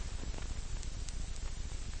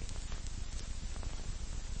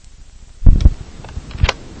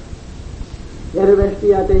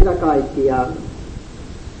tervehtiä teitä kaikkia,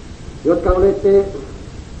 jotka olette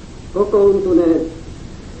kokoontuneet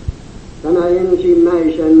tänä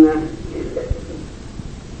ensimmäisen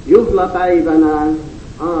juhlapäivänä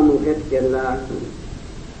aamuhetkellä,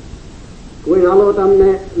 kun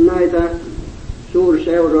aloitamme näitä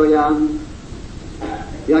suurseuroja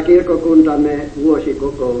ja kirkkokuntamme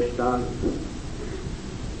vuosikokousta.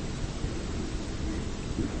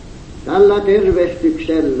 Tällä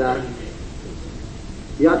tervehdyksellä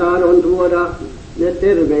ja tahdon tuoda ne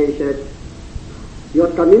terveiset,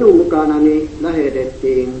 jotka minun mukanani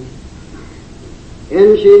lähetettiin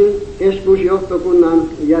ensin keskusjohtokunnan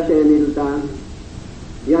jäseniltä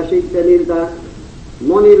ja sitten niiltä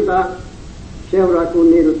monilta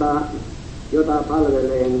seurakunnilta, jota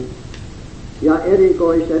palvelen, ja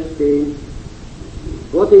erikoisesti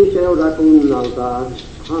kotiseurakunnalta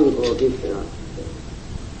Hankookista.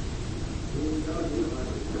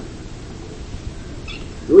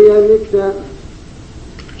 Luen nyt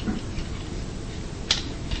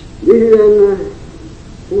lyhyen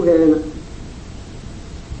puheen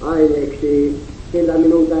aineeksi, sillä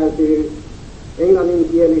minun täytyy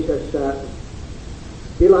englanninkielisessä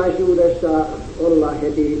tilaisuudessa olla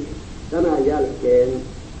heti tämän jälkeen,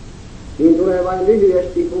 niin tulee vain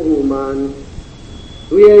lyhyesti puhumaan.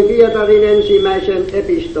 Luen Pietarin ensimmäisen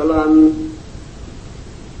epistolan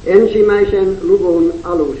ensimmäisen luvun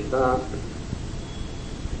alusta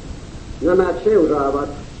nämä seuraavat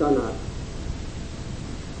sanat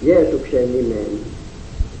Jeesuksen nimeen.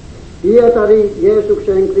 Pietari,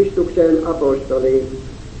 Jeesuksen Kristuksen apostoli,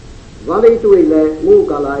 valituille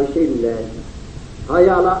muukalaisille,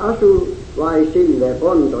 hajalla asuvaisille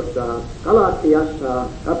Pontossa, Galatiassa,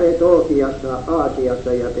 Kappadokiassa,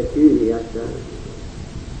 Aasiassa ja Betyyliassa,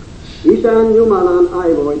 Isän Jumalan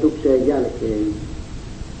aivoituksen jälkeen,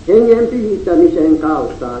 hengen pyhittämisen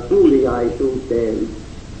kautta kuuliaisuuteen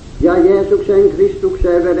ja Jeesuksen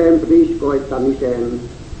Kristuksen veren priiskoittamisen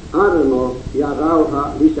armo ja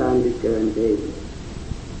rauha lisääntyköön teille.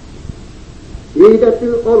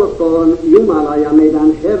 Kiitetty olkoon Jumala ja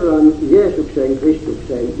meidän Herran Jeesuksen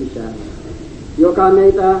Kristuksen Isä, joka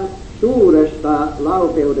meitä suuresta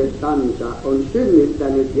laupeudestansa on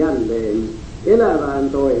synnyttänyt jälleen elävään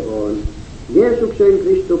toivoon Jeesuksen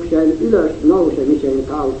Kristuksen ylösnousemisen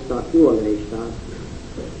kautta kuolleista,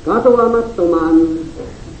 katoamattoman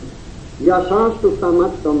ja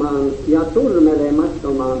saastuttamattomaan ja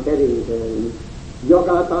turmelemattomaan perinteen,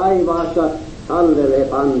 joka taivaassa tallelle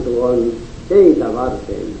pantu on teitä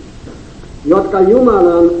varten, jotka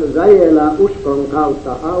Jumalan väellä uskon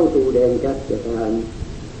kautta autuuden kätketään,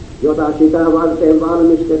 jota sitä varten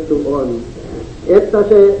valmistettu on, että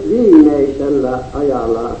se viimeisellä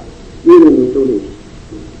ajalla ilmi tulisi,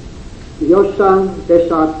 jossa te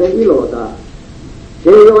saatte ilota. Se,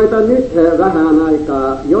 joita nyt vähän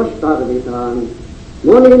aikaa, jos tarvitaan,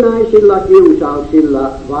 moninaisilla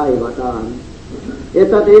kiusauksilla vaivataan,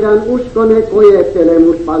 että teidän uskonne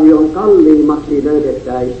koettelemus paljon kalliimmaksi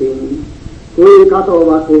löydettäisiin kuin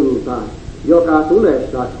katova kulta, joka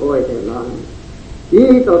tulessa koetellaan,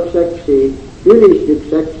 kiitokseksi,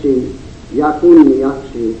 ylistykseksi ja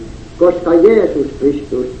kunniaksi, koska Jeesus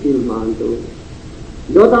Kristus ilmaantui,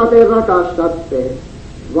 jota te rakastatte,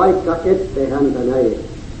 vaikka ette häntä näe,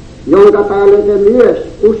 jonka päälle te myös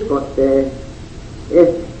uskotte,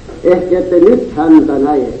 ehkä ette nyt häntä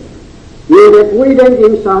näe, niin te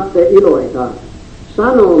kuitenkin saatte iloita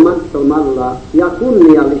sanomattomalla ja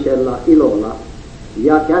kunniallisella ilolla,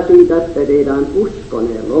 ja käsitätte teidän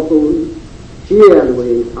uskonne lopun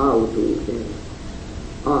sieluin autuuteen.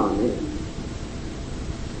 Aamen.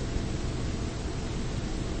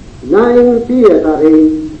 Näin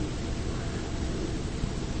Pietari,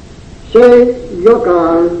 se,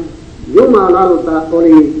 joka Jumalalta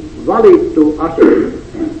oli valittu asema,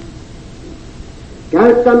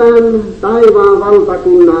 käyttämään taivaan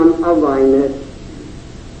valtakunnan avaimet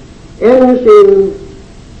ensin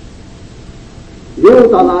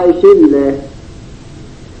juutalaisille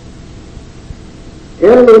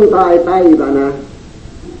helluntaipäivänä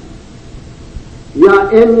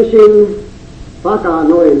ja ensin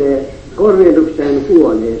pakanoille Korneliuksen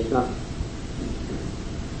huoneessa,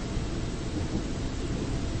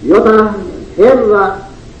 jota Herra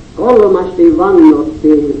kolmasti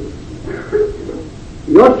vannotti,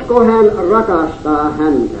 josko hän rakastaa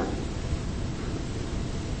häntä.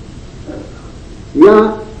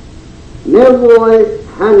 Ja neuvoi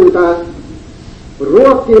häntä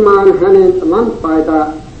ruokkimaan hänen lampaita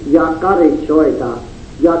ja karitsoita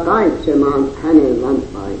ja kaitsemaan hänen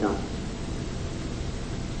lampaita.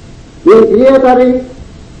 Niin Pietari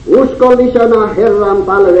uskollisena Herran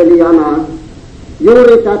palvelijana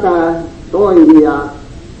juuri tätä toimija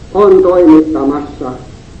on toimittamassa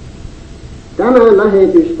tämän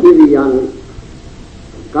lähetyskirjan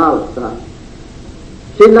kautta,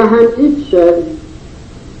 sillä hän itse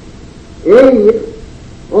ei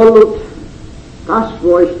ollut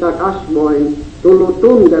kasvoista kasvoin tullut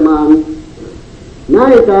tuntemaan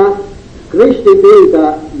näitä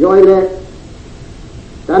kristityitä, joille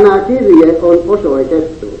tämä kirje on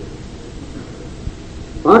osoitettu.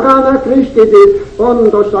 Pakana kristityt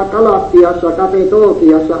Pontossa, Galatiassa,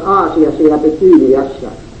 Kappadokiassa, Aasiassa ja Bithyniassa.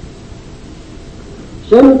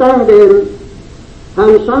 Sen tähden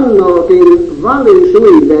hän sanookin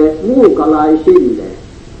valituille muukalaisille,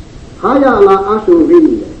 hajalla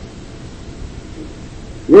asuville.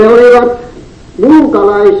 Ne olivat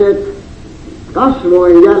muukalaiset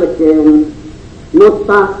kasvojen jälkeen,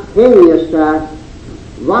 mutta hengessä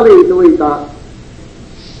valituita,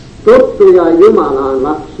 tuttuja Jumalan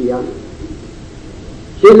lapsia.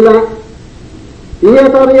 Sillä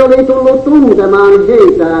Pietari oli tullut tuntemaan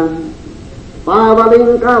heitä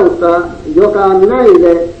Paavalin kautta, joka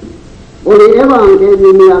näille oli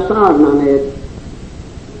evankeliumia saarnaneet,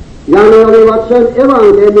 ja ne olivat sen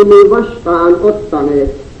evankeliumin vastaan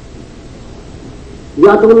ottaneet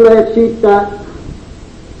ja tulleet siitä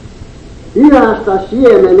hyvästä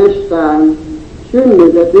siemenestään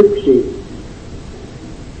synnytetyksi.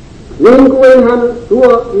 Niin kuin hän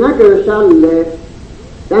tuo näkösälle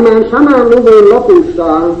tämän saman luvun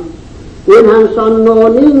lopussa, kun hän sanoo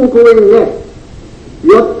niin kuin ne,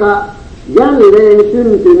 jotka jälleen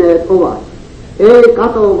syntyneet ovat, ei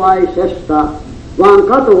katovaisesta, vaan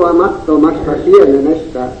katoamattomasta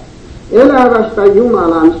siemenestä, elävästä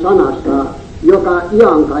Jumalan sanasta, joka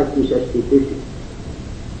iankaikkisesti pysyy.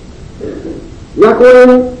 Ja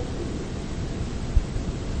kun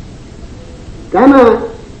tämä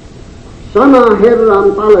sama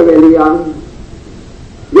Herran palvelija,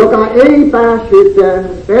 joka ei päässyt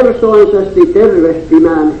persoonisesti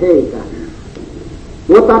tervehtymään heitä,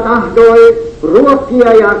 mutta tahtoi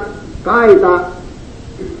ruokkia ja kaita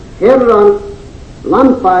Herran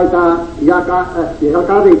lampaita ja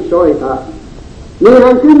karitsoita, niin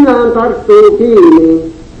hän kynnään tarttuu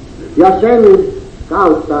kiinni ja sen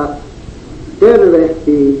kautta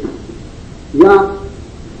tervehtii ja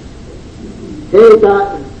heitä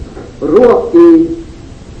ruokkii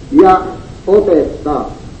ja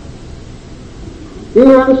opettaa.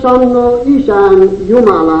 Hän sanoo Isän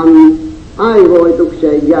Jumalan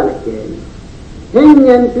aivoituksen jälkeen,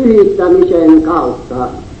 hengen pyhittämisen kautta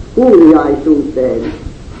kunniaisuuteen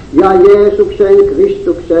ja Jeesuksen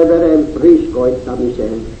Kristuksen veren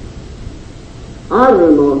priiskoittamiseen.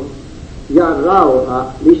 Armo ja rauha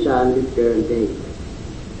lisäännyköön teille.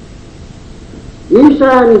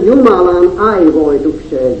 Isän Jumalan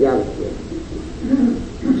aivoitukseen jälkeen.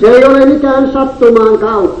 Se ei ole mikään sattumaan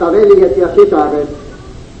kautta, veljet ja sisaret,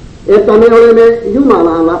 että me olemme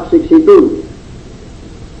Jumalan lapsiksi tulleet.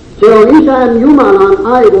 Se on Isän Jumalan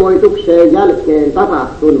aivoitukseen jälkeen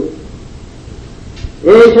tapahtunut.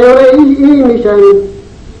 Ei se ole ihmisen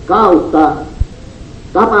kautta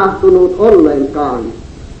tapahtunut ollenkaan,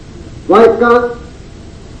 vaikka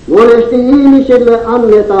monesti ihmisille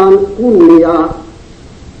annetaan kunniaa,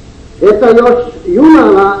 että jos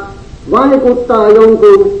Jumala vaikuttaa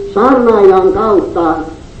jonkun saarnaajan kautta,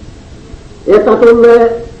 että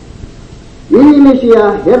tulee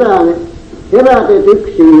ihmisiä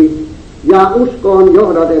herätetyksi ja uskoon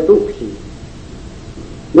johdatetuksi.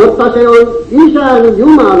 Mutta se on Isän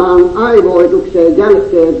Jumalan aivoituksen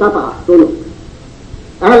jälkeen tapahtunut.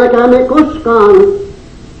 Älkäämme koskaan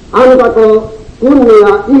antako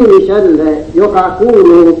kunnia ihmiselle, joka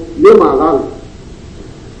kuuluu Jumalalle.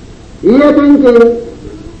 Tietenkin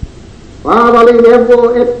Paavali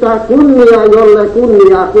neuvoo, että kunnia jolle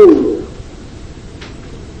kunnia kuuluu.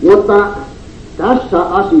 Mutta tässä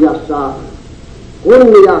asiassa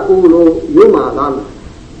kunnia kuuluu Jumalalle,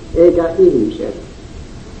 eikä ihmiselle.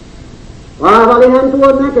 Paavalihan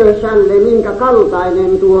tuo näkösälle, minkä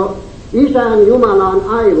kaltainen tuo Isän Jumalan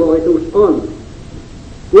aivoitus on.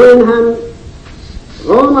 Kun hän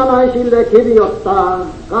roomalaisille kirjoittaa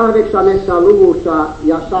 8. luvussa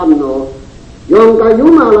ja sanoo, jonka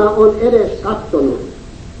Jumala on edes katsonut,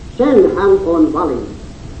 sen hän on valinnut.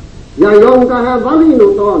 Ja jonka hän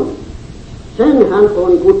valinnut on, sen hän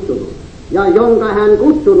on kutsunut. Ja jonka hän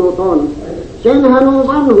kutsunut on, sen hän on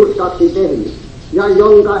vanhurskaksi tehnyt. Ja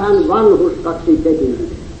jonka hän vanhurskaksi teki,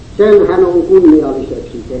 sen hän on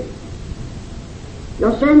kunnialliseksi tehnyt.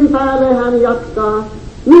 Ja sen päälle hän jatkaa,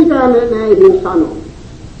 mitä me näihin sanomme.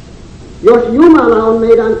 Jos Jumala on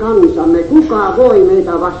meidän kansamme, kuka voi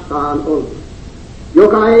meitä vastaan olla?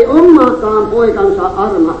 Joka ei omaakaan poikansa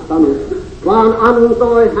armahtanut, vaan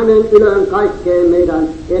antoi hänen ylön kaikkeen meidän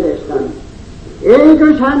edestämme.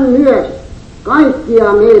 Eikös hän myös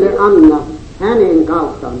kaikkia meille anna hänen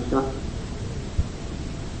kauttansa?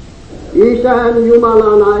 Isän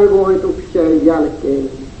Jumalan aivoituksen jälkeen,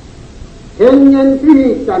 hengen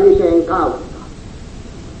pyhittämisen kautta.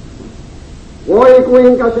 Voi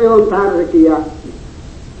kuinka se on tärkeä,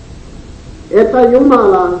 että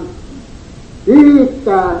Jumala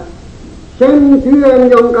pyhittää sen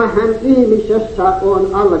työn, jonka hän ihmisessä on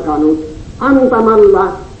alkanut,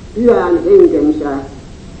 antamalla pyhän henkensä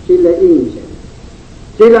sille ihmiselle.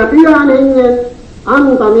 Sillä pyhän hengen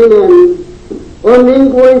antaminen on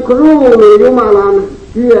niin kuin kruunu Jumalan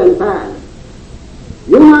työn päällä.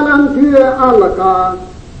 Jumalan työ alkaa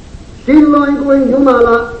silloin, kun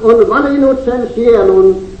Jumala on valinnut sen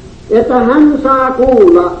sielun, että hän saa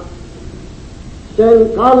kuulla sen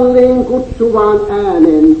kalliin kutsuvan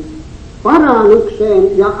äänen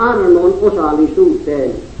parannukseen ja armon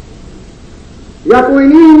osallisuuteen. Ja kun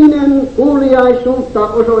ihminen kuuliaisuutta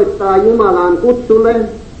osoittaa Jumalan kutsulle,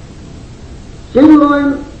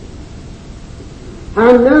 silloin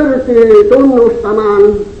hän nöyrtyy tunnustamaan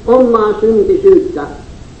omaa syntisyyttä,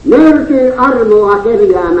 nöyrtyy armoa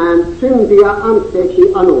kerjäämään, syntiä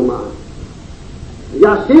anteeksi anomaan.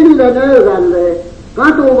 Ja sille nöyrälle,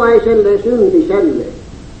 katuvaiselle syntiselle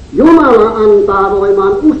Jumala antaa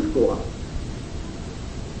voiman uskoa.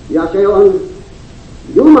 Ja se on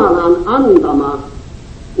Jumalan antama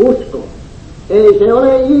usko. Ei se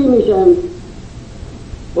ole ihmisen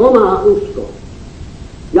oma usko.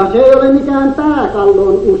 Ja se ei ole mikään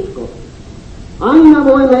pääkallon usko. Aina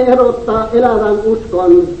voimme erottaa elävän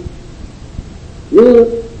uskon niin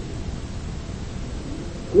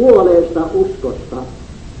kuolleesta uskosta.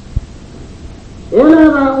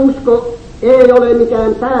 Elävä usko ei ole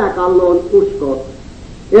mikään pääkallon usko,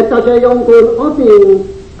 että se jonkun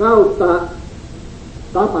opin kautta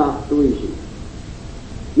tapahtuisi.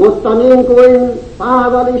 Mutta niin kuin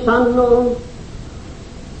Paavali sanoo,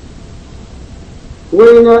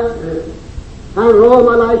 kuin hän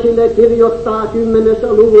roomalaisille kirjoittaa 10.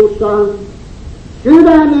 luvussa,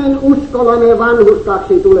 sydämen uskolla me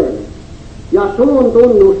vanhuskaksi tulemme ja suun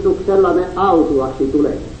tunnustuksella me autuaksi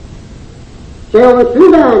tulemme. Se on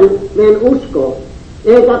sydämen usko,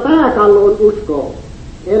 eikä pääkallon usko,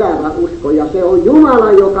 elävä usko, ja se on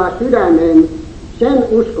Jumala, joka sydämen sen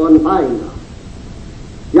uskon painaa.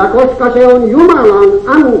 Ja koska se on Jumalan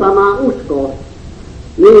antama usko,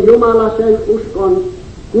 niin Jumala sen uskon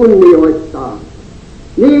kunnioittaa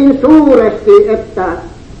niin suuresti, että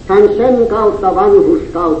hän sen kautta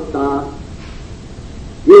vanhurskauttaa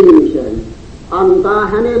ihmisen, antaa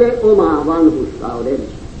hänelle omaa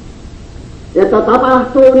vanhurskaudensa. Että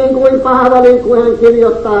tapahtuu niin kuin Paavali, kun hän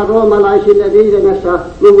kirjoittaa roomalaisille 5.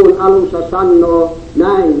 luvun alussa sanoo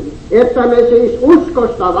näin, että me siis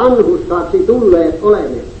uskosta vanhurskaksi tulleet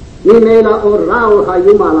olemme, niin meillä on rauha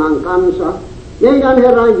Jumalan kanssa, meidän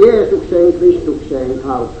Herran Jeesuksen Kristuksen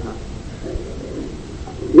kautta.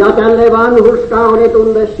 Ja tälle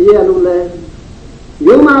vanhurskaudetulle sielulle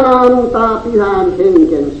Jumala antaa pyhän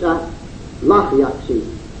henkensä lahjaksi.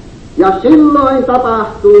 Ja silloin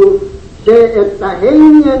tapahtuu se, että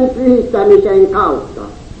hengen pyhittämisen kautta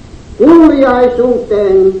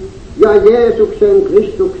kuuliaisuuteen ja Jeesuksen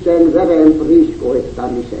Kristuksen veren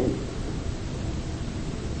priiskoittamiseen.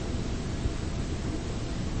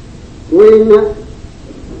 Kuin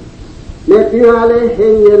me pyhälle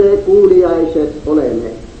hengelle kuuliaiset olemme.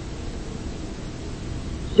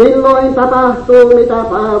 Silloin tapahtuu, mitä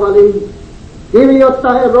Paavali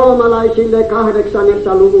kirjoittaen roomalaisille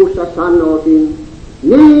 8. luvussa sanookin,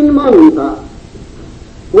 niin monta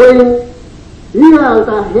kuin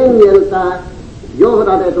hyvältä hengeltä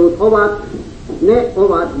johdatetut ovat, ne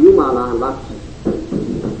ovat Jumalan lapset.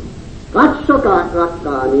 Katsokaa,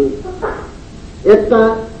 rakkaani, että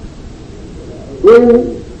kun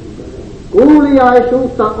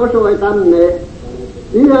kuuliaisuutta osoitamme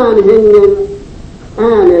pyhän hengen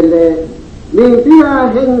äänelle, niin pyhä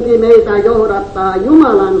henki meitä johdattaa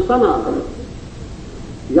Jumalan sanalla.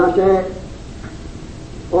 Ja se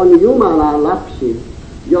on Jumalan lapsi,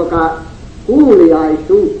 joka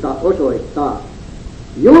kuuliaisuutta osoittaa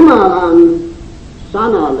Jumalan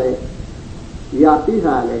sanalle ja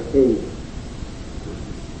pyhälle hengelle.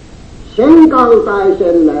 Sen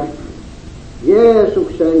kaltaiselle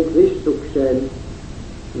Jeesuksen Kristuksen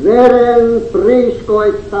veren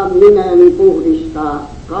priiskoittaminen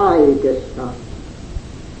puhdistaa kaikesta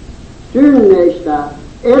synneistä,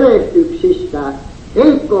 erehtyksistä,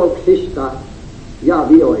 heikkouksista ja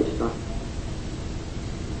vioista.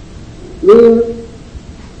 Niin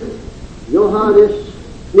Johannes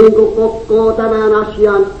niin kuin kokkoo tämän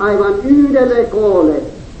asian aivan yhdelle koolle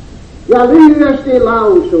ja lyhyesti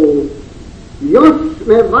lausuu, jos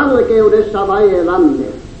me valkeudessa vaellamme,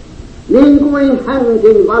 niin kuin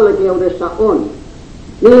hänkin valkeudessa on,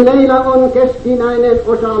 niin meillä on keskinäinen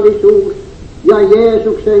osallisuus ja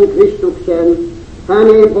Jeesuksen Kristuksen,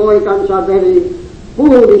 hänen poikansa veri,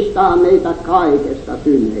 puhdistaa meitä kaikesta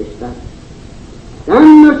synneistä.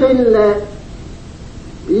 Tämmöisille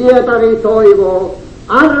Pietari toivoo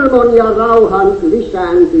armon ja rauhan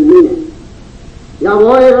lisääntyminen. Ja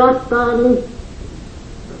voi rakkaani,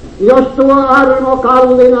 jos tuo armo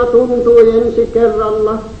kalliina tuntui ensi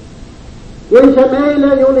kerralla, kun se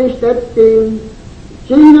meille julistettiin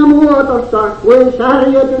siinä muotossa, kuin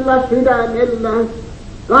särjetyllä sydämellä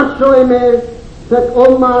katsoimme se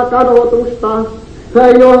omaa kadotusta,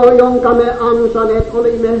 jonka me ansaneet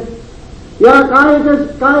olimme. Ja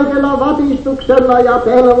kaikella vatistuksella ja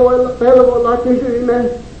pelvolla kysyimme,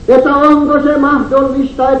 että onko se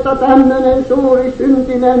mahdollista, että tämmöinen suuri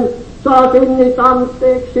syntinen saa synnit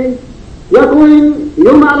anteeksi. Ja kuin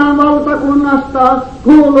Jumalan valtakunnasta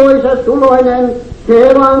kuului se suloinen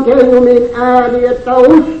evankeliumin ääni, että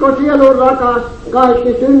usko sielun rakas,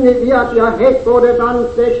 kaikki synnit viat ja heikkoudet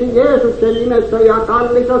anteeksi Jeesuksen nimessä ja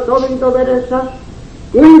kallissa sovintovedessä.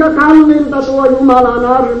 Kuinka kallilta tuo Jumalan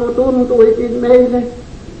armo tuntuikin meille,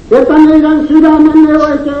 että meidän sydämemme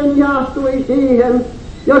oikein jaastui siihen,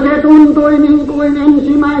 ja se tuntui niin kuin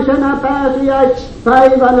ensimmäisenä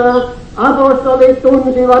pääsiäispäivänä apostolit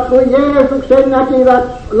tunsivat, kun Jeesuksen näkivät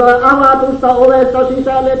avatusta ovesta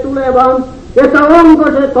sisälle tulevan, että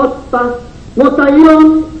onko se totta, mutta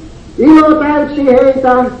ilo täytsi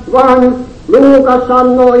heitä, vaan Luukas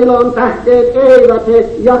sanoo ilon tähteet, eivät he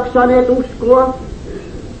jaksaneet uskoa.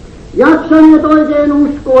 Jaksaneet oikein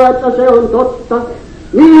uskoa, että se on totta.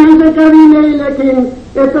 Niinhän se kävi meillekin,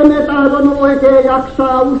 että me tahdon oikein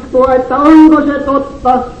jaksaa uskoa, että onko se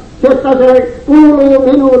totta, että se kuuluu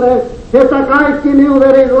minulle, että kaikki minun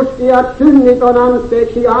veriruskiat synnit on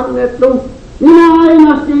anteeksi annettu. Minä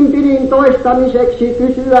ainaskin pidin toistamiseksi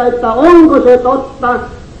kysyä, että onko se totta,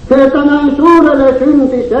 että näin suurelle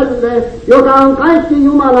syntiselle, joka on kaikki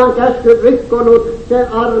Jumalan käskyt rikkonut, se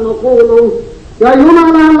armo kuuluu. Ja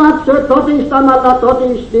Jumalan lapset todistamalla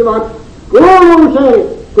todistivat,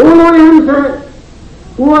 kuuluihan se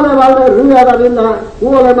kuolevalle ryövävillä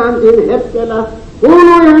kuolemankin hetkellä,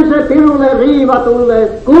 kuuluihan se pirulle riivatulle,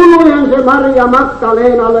 kuuluihan se Maria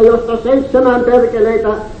Magdalenalle, josta 7 perkeleitä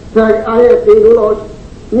ajettiin ulos,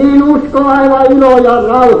 niin usko aivan ilo ja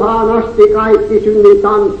rauhaan asti kaikki synnit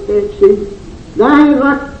anteeksi. Näin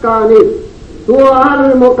rakkaani, tuo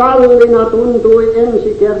armo kallina tuntui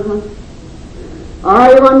ensi kerran.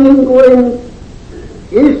 Aivan niin kuin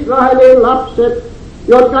Israelin lapset,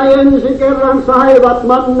 jotka ensi kerran saivat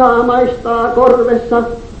mannaa maistaa korvessa,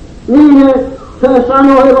 niin he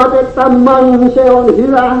sanoivat, että se on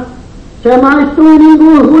hyvä. Se maistui niin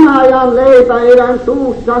kuin hunajan leipä heidän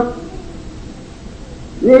suussa.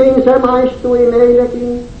 Niin se maistui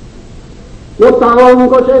meillekin. Mutta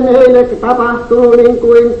onko se meille tapahtunut niin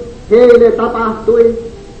kuin heille tapahtui,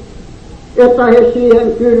 että he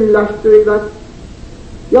siihen kyllästyivät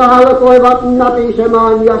ja alkoivat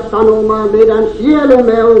napisemaan ja sanomaan, meidän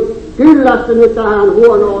sielumme on kyllästynyt tähän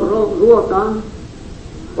huonoon ruokaan.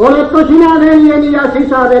 Oletko sinä veljeni ja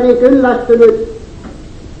sisareni kyllästynyt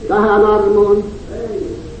tähän armoon?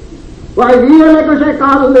 Vai vieläkö se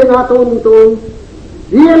kallina tuntuu?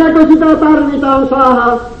 Vieläkö sitä tarvitaan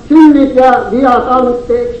saada synnit ja viat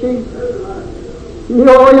anteeksi?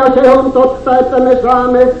 Joo, ja se on totta, että me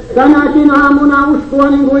saamme tänäkin aamuna uskoa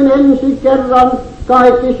niin kuin ensi kerran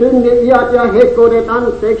kaikki synnit, viat ja heikkoudet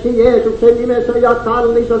anteeksi Jeesuksen nimessä ja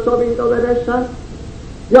kallissa sovintovedessä.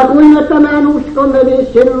 Ja kun me tämän uskomme, niin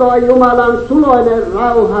silloin Jumalan suloinen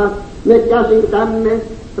rauha me käsitämme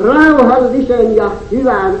rauhallisen ja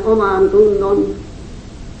hyvän oman tunnon.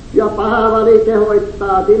 Ja Paavali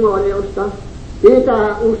kehoittaa Timoteusta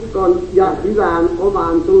pitää uskon ja hyvän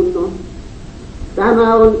oman tunnon.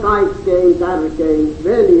 Tämä on kaikkein tärkein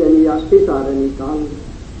veljeni ja sisareni kalli.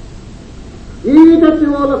 Kiitetty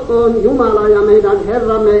olkoon Jumala ja meidän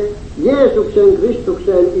Herramme Jeesuksen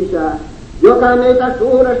Kristuksen Isä, joka meitä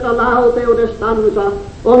suuresta lauteudestansa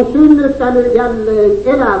on synnyttänyt jälleen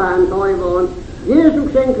elävään toivoon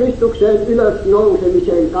Jeesuksen Kristuksen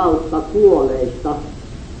ylösnousemisen kautta kuolleista.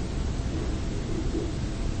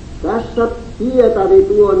 Tässä Pietari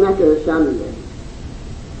tuo näkösälle.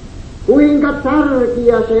 Kuinka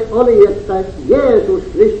tärkeä se oli, että Jeesus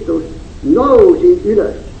Kristus nousi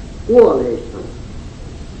ylös kuolleista.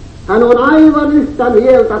 Hän on aivan yhtä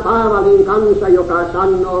mieltä Paavalin kanssa, joka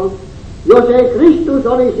sanoo, jos ei Kristus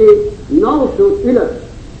olisi noussut ylös,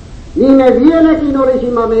 niin me vieläkin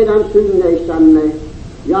olisimme meidän synneissämme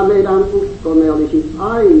ja meidän uskomme olisi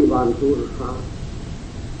aivan turhaa.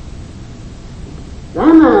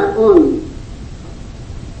 Tämä on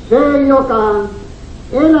se, joka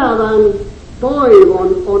elävän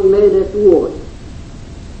toivon on meille tuonut.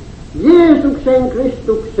 Jeesuksen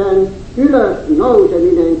Kristuksen ylös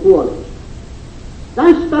nouseminen kuolesta.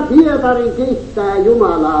 Tästä Pietari kiittää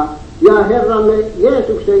Jumalaa ja Herramme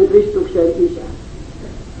Jeesuksen Kristuksen Isä,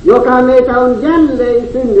 joka meitä on jälleen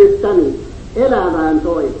synnyttänyt elävään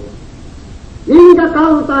toivoon. Minkä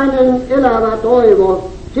kaltainen elävä toivo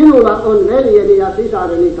sinulla on, veljeni ja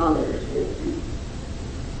sisareni Kalles?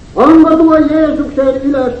 Onko tuo Jeesuksen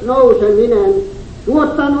ylös nouseminen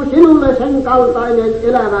tuottanut sinulle sen kaltainen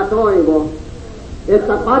elävä toivo,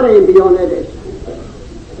 että parempi on edessä?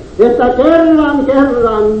 Että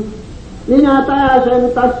kerran minä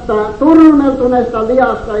pääsen tästä turmeltuneesta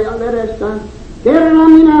liasta ja verestä,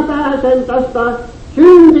 kerran minä pääsen tästä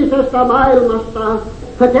syntisestä maailmasta,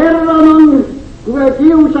 kerran on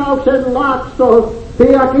kiusauksen laakso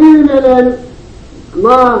ja kyynelen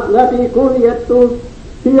maa läpi kuljettu,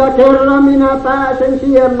 ja kerran minä pääsen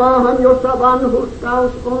siihen maahan, jossa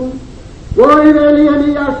vanhurskaus on. Voi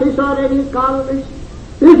veljeni ja sisareni kallis,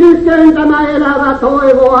 pysytköön tämä elävä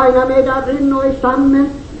toivo aina meidän rinnoissamme,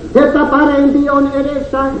 että parempi on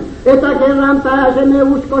edessä, että kerran pääsemme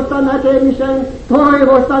uskosta näkemisen,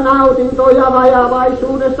 toivosta nautintoon ja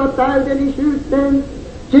vajavaisuudesta täydellisyyteen.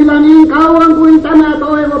 Sillä niin kauan kuin tämä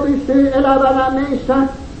toivo pysyy elävänä meissä,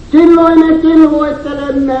 silloin me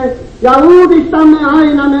kilvoittelemme ja uudistamme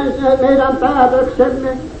aina meidän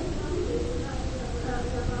päätöksemme.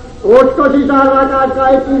 Usko sisään rakas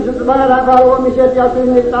kaikki väärän valvomiset ja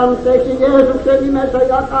synnit anteeksi Jeesuksen nimessä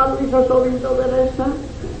ja kallisessa sovintoveressä.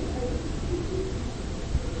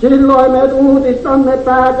 Silloin me uudistamme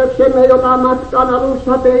päätöksemme, jota matkan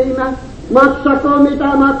alussa teimme. Maksako mitä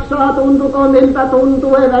maksaa, tuntuko miltä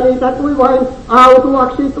tuntuu, ei välitä kuin vain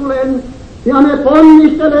autuaksi tulen. Ja me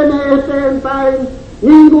ponnistelemme eteenpäin,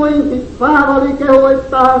 niin kuin Paavali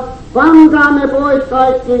kehoittaa, pankaamme pois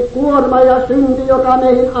kaikki kuorma ja synti, joka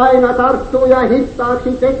meihin aina tarttuu ja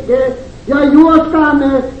hittaaksi tekee, ja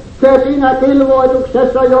juoskaamme se siinä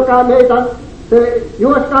kilvoituksessa, joka meitä,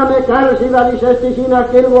 juoskaamme kärsivällisesti siinä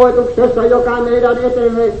kilvoituksessa, joka meidän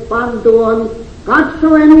eteemme pantu on,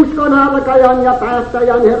 katsoen uskon alkajan ja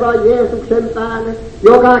päättäjän Herran Jeesuksen päälle,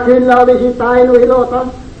 joka kyllä olisi tainnut ilota,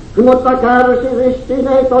 mutta kärsi ristiin,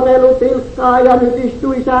 ei totellut pilkkaa ja nyt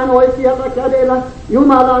istui Isän oikealla kädellä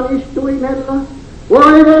Jumalan istuimella.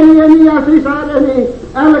 Voi veljeni ja sisareni,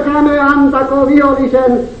 älkäämme antako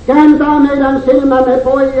vihollisen kääntää meidän silmämme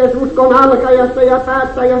pois uskon alkajasta ja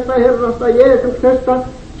päättäjästä Herrasta Jeesuksesta,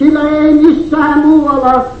 sillä ei missään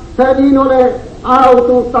muualla se niin ole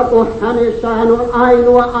autuutta, kun hänessä hän on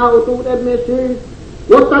ainoa autuudemme syy.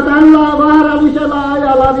 Mutta tällä vaarallisella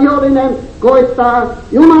ajalla vihollinen koittaa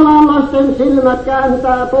Jumalan lasten silmät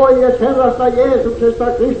kääntää pois Herrasta Jeesuksesta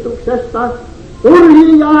Kristuksesta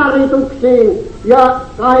turhiin jaarituksiin ja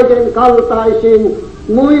kaiken kaltaisiin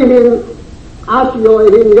muihin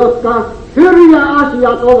asioihin, jotka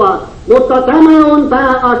syrjäasiat ovat. Mutta tämä on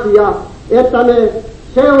pääasia, että me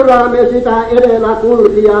seuraamme sitä edellä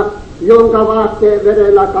kulkija, jonka vaatteen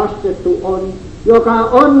verellä kastettu on, joka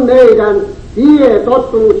on meidän tie,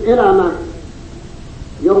 totuus, elämä,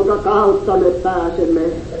 jonka kautta me pääsemme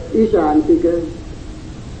Isän tykön.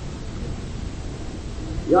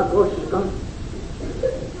 Ja koska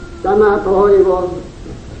tämä toivo,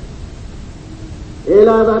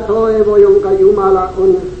 elävä toivo, jonka Jumala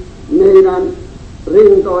on meidän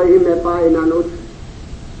rintoihimme painanut,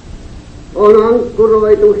 on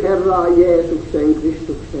ankkuroitu Herran Jeesuksen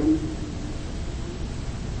Kristuksen.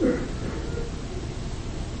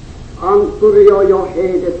 Ankkuri on jo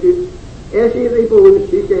heitetty esiripun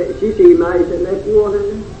sisimmäiselle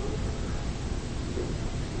puolelle.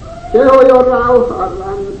 Se on jo rauhan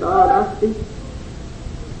rantaan asti.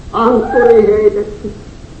 Ankkuri heitetty.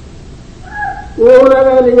 Kuule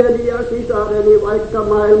veljeni ja sisareni, vaikka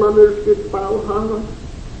maailman myrskyt pauhaavat.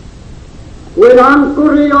 Kuin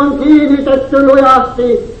ankkuri on kiinnitetty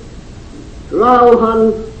lujasti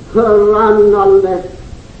rauhan rannalle,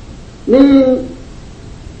 niin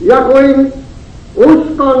ja kuin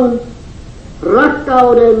uskon,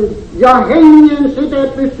 rakkauden ja hengen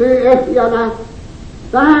site pysyy ehjänä,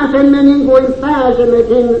 pääsemme niin kuin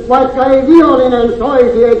pääsemmekin, vaikka ei vihollinen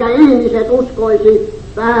soisi eikä ihmiset uskoisi,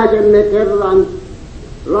 pääsemme kerran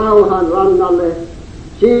rauhan rannalle,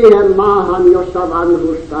 siihen maahan, jossa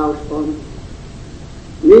vanhurskaus on.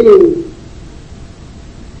 Niin.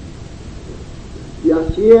 Ja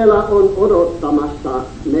siellä on odottamassa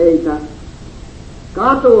meitä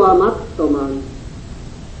katoamattoman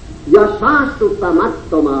ja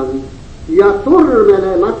saastuttamattoman ja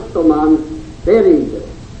turmelemattoman perintö,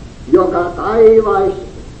 joka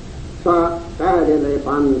taivaissa tähdelle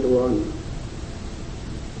pantu on.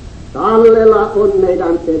 Tallella on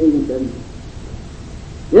meidän perintömme.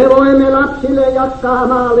 Me voimme lapsille jatkaa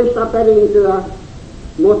maallista perintöä,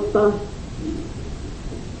 mutta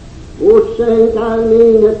usein käy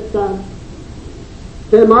niin, että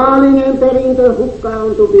se maallinen perintö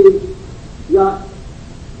hukkaantui ja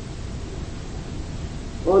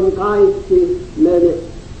on kaikki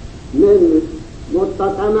mennyt, mutta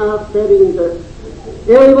tämä perintö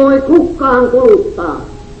ei voi kukaan kuluttaa.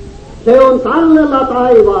 Se on tallella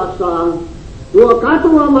taivaassaan, tuo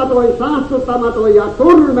katoamaton, saastuttamaton ja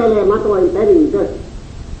turmelematon perintö.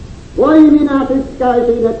 Voi minä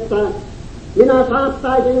tykkäisin, että minä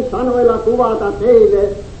saattaisin sanoilla kuvata teille,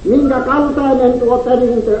 minkä kaltainen tuo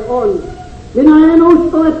perintö on. Minä en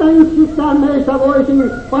usko, että yksikään meistä voisi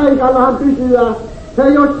paikallaan pysyä. Se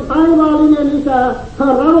jos taivaallinen Isä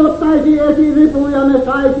rahoittaisi esiripun ja me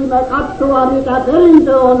saisimme katsoa, mitä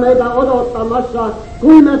perintö on meitä odottamassa,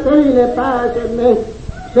 kun me teille pääsemme.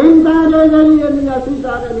 Sen tähden veljeni ja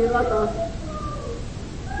sisareni rakas.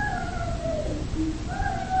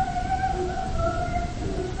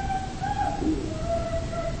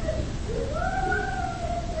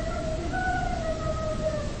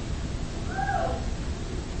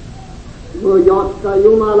 Jotka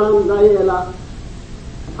Jumalan väellä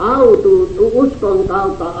uskon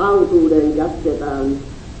kautta autuuden kätketään,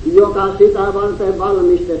 joka sitä varten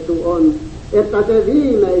valmistettu on, että se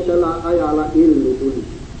viimeisellä ajalla ilmi tulisi.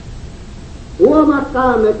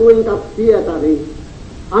 Huomatkaamme, kuinka Pietari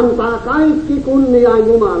antaa kaikki kunnian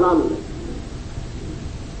Jumalalle,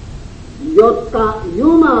 jotka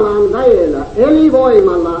Jumalan väellä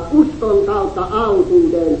elinvoimalla uskon kautta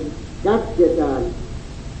autuuden kätketään.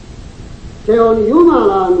 Se on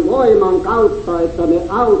Jumalan voiman kautta, että me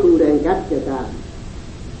autuuden kätketään.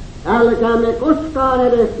 Älkäämme koskaan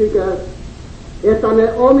edehtykö, että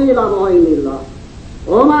me omilla voimilla,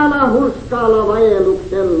 omalla hurskaalla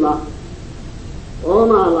vaelluksella,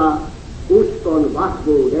 omalla uskon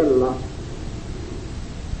vahvuudella,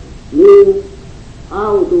 niin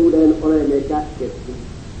autuuden olemme kätketty.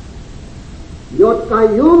 Jotka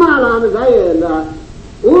Jumalan väellä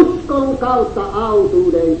uskon kautta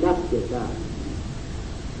autuuden kätketään,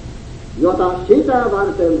 jota sitä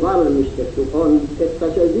varten valmistettu on, että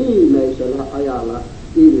se viimeisellä ajalla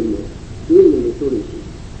ilmi tulisi.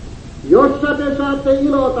 Jossa te saatte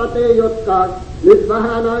ilota, te jotka nyt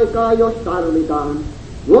vähän aikaa, jos tarvitaan,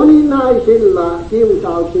 moninaisilla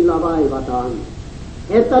kiusauksilla vaivataan,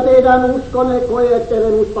 että teidän uskonne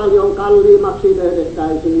koettelemus paljon kalliimmaksi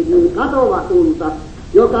löydettäisiin, niin katova kulta,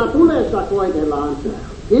 joka tulessa koetellaan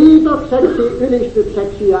kiitokseksi,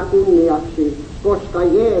 ylistykseksi ja kunniaksi, koska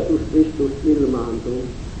Jeesus Kristus ilmaantuu.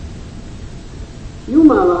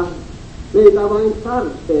 Jumala meitä vain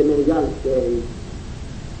tarpeemme jälkeen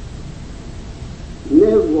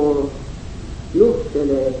neuvoo,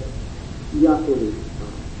 nuhtelee ja kurittaa.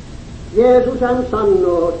 Jeesus hän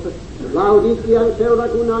sanoo Laodikian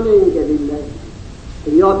seurakunnan enkelille,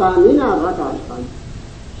 jota minä rakastan,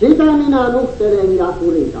 sitä minä nuhtelen ja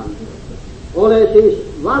kuritan. Ole siis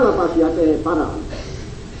valpas ja tee paranna.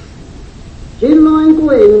 Silloin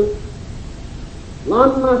kuin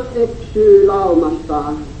lammas eksyy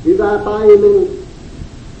laumastaan, hyvä paimen,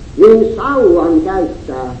 niin sauvan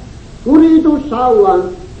käyttää, kuritussauvan,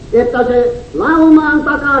 että se laumaan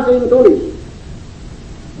takaisin tulisi.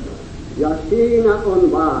 Ja siinä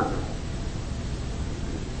on vaara,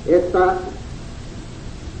 että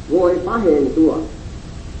voi pahentua.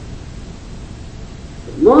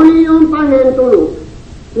 Moni on pahentunut,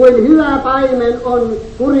 kuin hyvä paimen on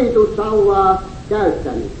kuritussauvaa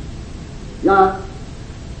käyttänyt. Ja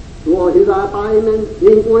tuo hyvä paimen,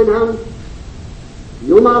 niin kuin hän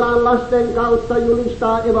Jumalan lasten kautta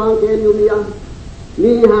julistaa evankeliumia,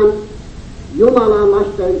 niin hän Jumalan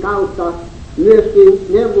lasten kautta myöskin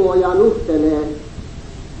neuvoo ja nuhtelee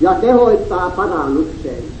ja kehoittaa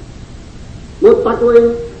parannukseen. Mutta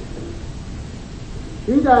kun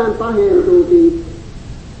sydän pahentuukin,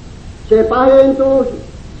 se pahentuu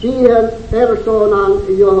siihen persoonaan,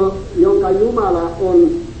 jonka Jumala on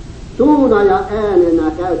suuna ja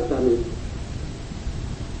äänenä käyttänyt.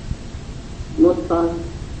 Mutta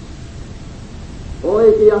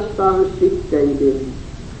oikeastaan sittenkin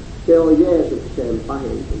se on Jeesukseen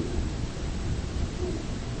pahentunut.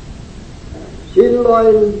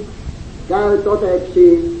 Silloin käy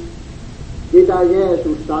todeksi, mitä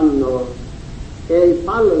Jeesus sanoo, ei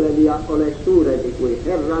palvelija ole suurempi kuin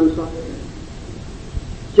Herransa,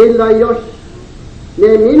 sillä jos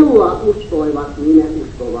ne minua uskoivat, niin ne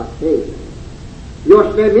uskovat heitä.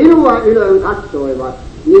 Jos ne minua ylön katsoivat,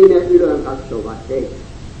 niin ne ylön katsovat heitä.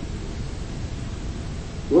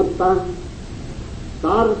 Mutta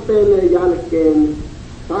tarpeemme jälkeen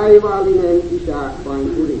taivaallinen Isä vain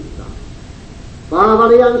kurittaa.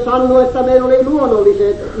 Paavalian sanoi, että meillä oli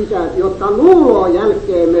luonnolliset isät, jotka luulon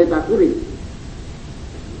jälkeen meitä kuritti.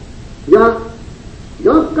 Ja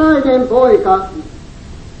jokainen poika,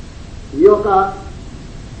 joka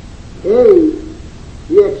ei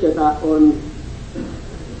pieksetä, on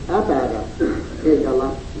äpärä eikä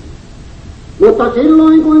lapsi. Mutta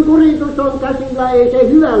silloin kun kuritus on käsillä, ei se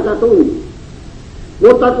hyvältä tunnu.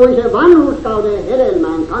 Mutta kun se vanhurskauden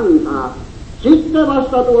hedelmän kantaa, sitten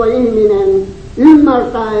vasta tuo ihminen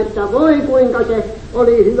ymmärtää, että voi kuinka se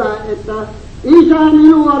oli hyvä, että Isä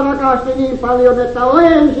minua rakasti niin paljon, että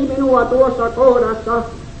ojensi minua tuossa kohdassa,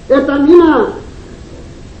 että minä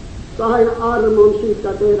sain armon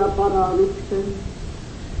siitä tehdä parannuksen.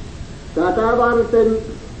 Tätä varten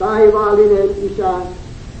taivaallinen Isä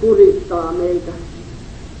kurittaa meitä.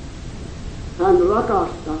 Hän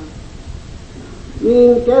rakastaa.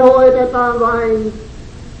 Niin kehoitetaan vain.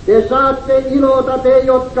 Te saatte ilota, te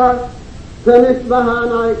jotka nyt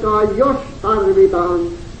vähän aikaa, jos tarvitaan,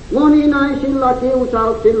 moninaisilla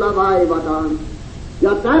kiusauksilla vaivataan.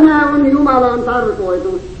 Ja tämä on Jumalan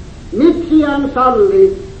tarkoitus. Miksi hän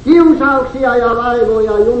salli kiusauksia ja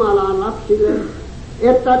vaivoja Jumalan lapsille,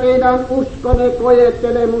 että teidän uskonne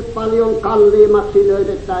koettelemus paljon kalliimmaksi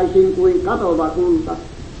löydettäisiin kuin katova kulta,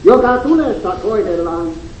 joka tulessa koetellaan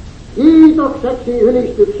kiitokseksi,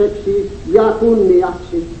 ylistykseksi ja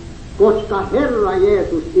kunniaksi, koska Herra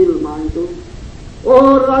Jeesus ilmaantui.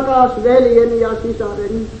 O rakas veljeni ja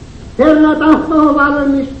sisareni, Herra tahtoo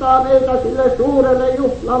valmistaa meitä sille suurelle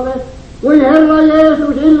juhlalle, kun Herra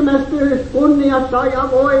Jeesus ilmestyy kunniassa ja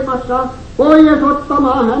voimassa, pois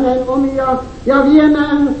ottamaan hänen omia ja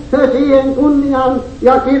viemään siihen kunnian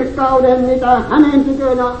ja kirkkauden, mitä hänen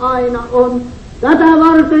tykönä aina on. Tätä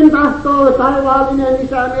varten tahtoo taivaallinen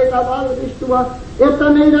Isä meitä valmistua, että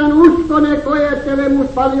meidän uskonne koettelemus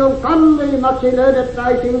paljon kalliimmaksi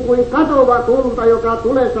löydettäisiin kuin katova kulta, joka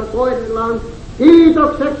tulessa koetellaan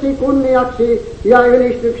kiitokseksi, kunniaksi ja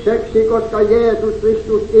ylistykseksi, koska Jeesus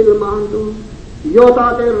Kristus ilmaantuu,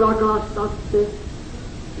 jota te rakastatte,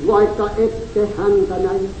 vaikka ette häntä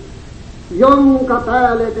näe, jonka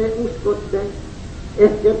päälle te uskotte,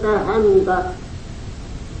 ehkäpä häntä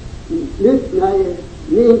nyt näe,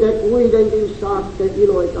 niin te kuitenkin saatte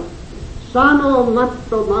iloita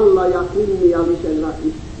sanomattomalla ja kunniallisella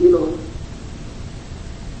ilolla.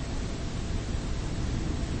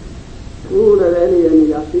 Kuule veljeni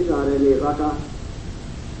ja sisareni rakas,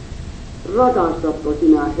 rakastatko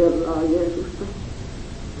sinä Herraa Jeesusta?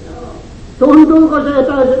 Tuntuuko se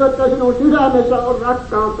täysin, että sinun sydämessä on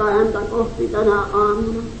rakkautta häntä kohti tänä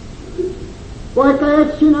aamuna? Vaikka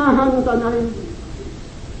et sinä häntä näin.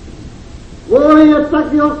 Voi, että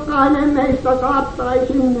jokainen meistä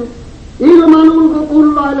saattaisimme ilman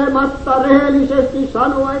ulkopullailematta rehellisesti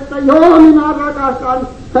sanoa, että joo, minä rakastan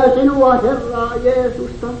sinua Herraa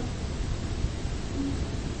Jeesusta.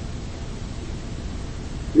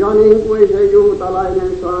 Ja niin kuin se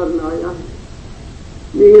juutalainen saarnaaja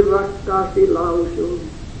niin rakkaasti lausuu,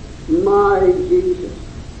 my Jesus,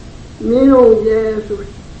 minun Jeesus.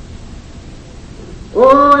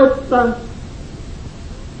 Että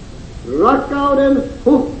rakkauden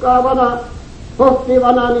hukkaavana,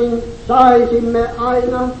 pohtivana, niin saisimme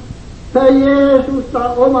aina Jeesusta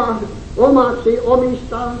omaksi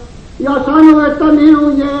omistaan ja sanoa, että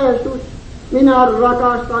minun Jeesus, minä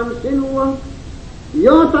rakastan sinua,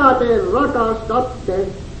 jota te rakastatte,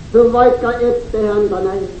 vaikka ette häntä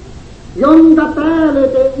näe, jonka päälle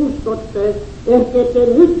te uskotte, ehkä te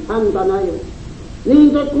nyt häntä näe,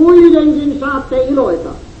 niin te kuitenkin saatte iloita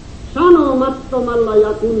sanomattomalla ja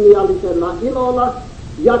kunniallisella ilolla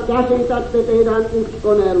ja käsitätte teidän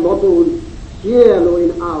uskoneen lopun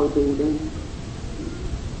sieluin autuuden.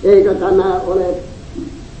 Eikö tämä ole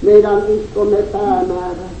meidän uskomme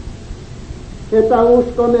päämäärä, että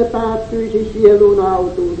uskomme päättyisi sielun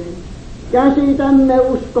autuuden? Käsitämme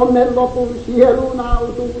uskomme lopun sielun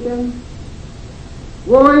autuuden.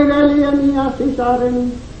 Voi veljeni ja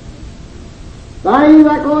sisareni,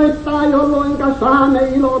 päivä koittaa, jolloin saamme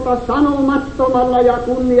ilota sanomattomalla ja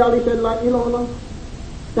kunniallisella ilolla.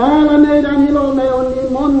 Täällä meidän ilomme on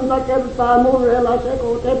niin monta kertaa murheella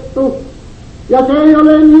sekoitettu, ja se ei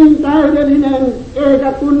ole niin täydellinen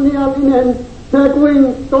eikä kunniallinen se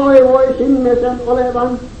kuin toivoisimme sen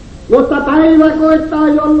olevan. Mutta päivä koittaa,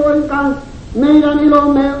 jolloin meidän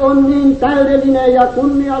ilomme on niin täydellinen ja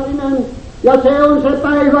kunniallinen, Ja se on se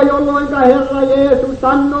päivä, jolloin Herra Jeesus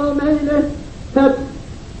sanoo meille, että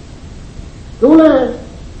tule,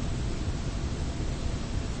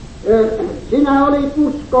 sinä olit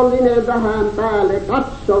uskollinen vähän päälle,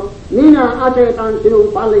 katso, minä asetan sinun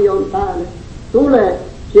paljon päälle, tule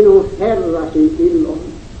sinun Herrasi ilon.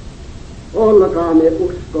 Olkaa me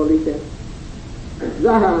uskolliset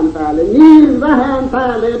vähän päälle, niin vähän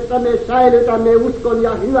päälle, että me säilytämme uskon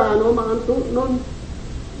ja hyvän oman tunnon.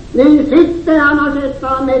 Niin sitten hän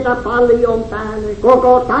asettaa meitä paljon päälle,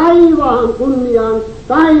 koko taivaan kunnian,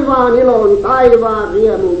 taivaan ilon, taivaan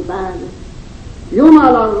riemun päälle.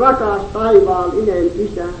 Jumalan rakas taivaallinen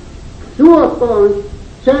Isä, suokoon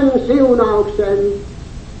sen siunauksen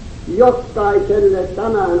jokaiselle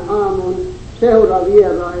tämän aamun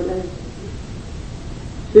seuravieraille.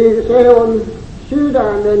 Siis se on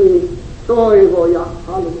sydämeni toivo ja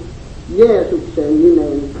halu Jeesuksen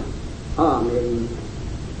nimen. Aamen.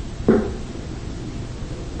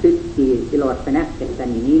 Sykkii iloista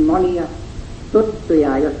nähtässäni niin monia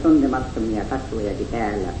tuttuja, jos tuntemattomia kasvojakin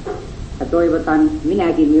täällä. Ja toivotan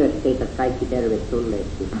minäkin myös teitä kaikki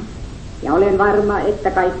tervetulleeksi. Ja olen varma,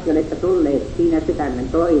 että kaikki olette tulleet siinä sydämen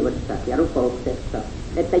toivossa ja rukouksessa,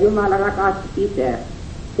 että Jumala rakas Isä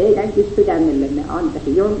teidänkin sydämellenne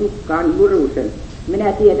antaisi jonkukkaan jurusen.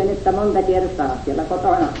 Minä tiedän, että monta kertaa siellä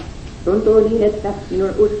kotona tuntuu niin, että minun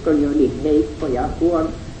uskoni on niin heikko ja huono,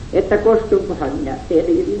 että kostunkohan minä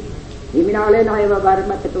selviin. Niin minä olen aivan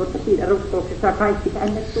varma, että tuossa siinä rukouksessa kaikki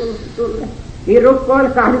tänne tulle. Niin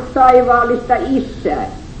rukkoilkaa nyt taivaallista Isää,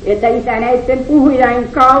 että Isä näiden puhujain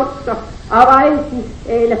kautta avaisi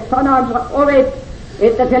eille sanansa ovet,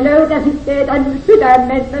 että se löytäisi teidän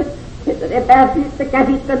sydämenne, että te pääsitte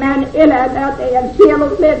käsittämään elämää teidän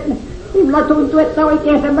sielunne. Minulla tuntuu, että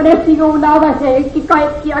oikein semmoinen siunaava henki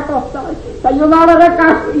kaikkia kohtaan. Ja Jumala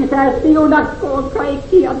rakas Isä, siunatkoon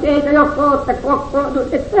kaikkia teitä, jotka olette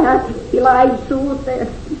kokoontuneet tähän tilaisuuteen.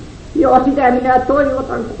 Joo, sitä minä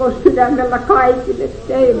toivotan koko sydämellä kaikille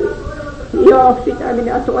teille. Joo, sitä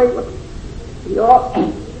minä toivon. Joo,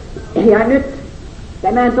 ja nyt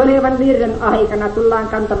tämän tulevan virren aikana tullaan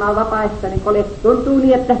kantamaan vapaista, niin tuntuu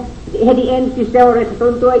niin, että heti ensiseurassa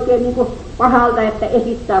tuntuu oikein niin kuin pahalta, että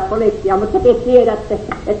esittää kolektia, mutta te tiedätte,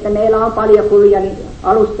 että meillä on paljon kuluja, niin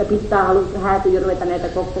alusta pitää häätyä ruveta näitä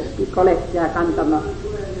kolektia kantamaan.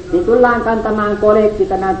 Niin tullaan kantamaan kolekti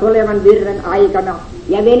tämän tulevan virren aikana.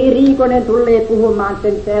 Ja veli Riikonen tulee puhumaan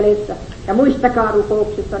sen selässä. Ja muistakaa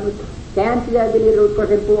rukouksessa nyt kääntyä veli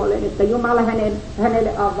Riikosen puoleen, että Jumala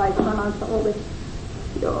hänelle avaisi sanansa ovet.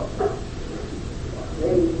 Joo.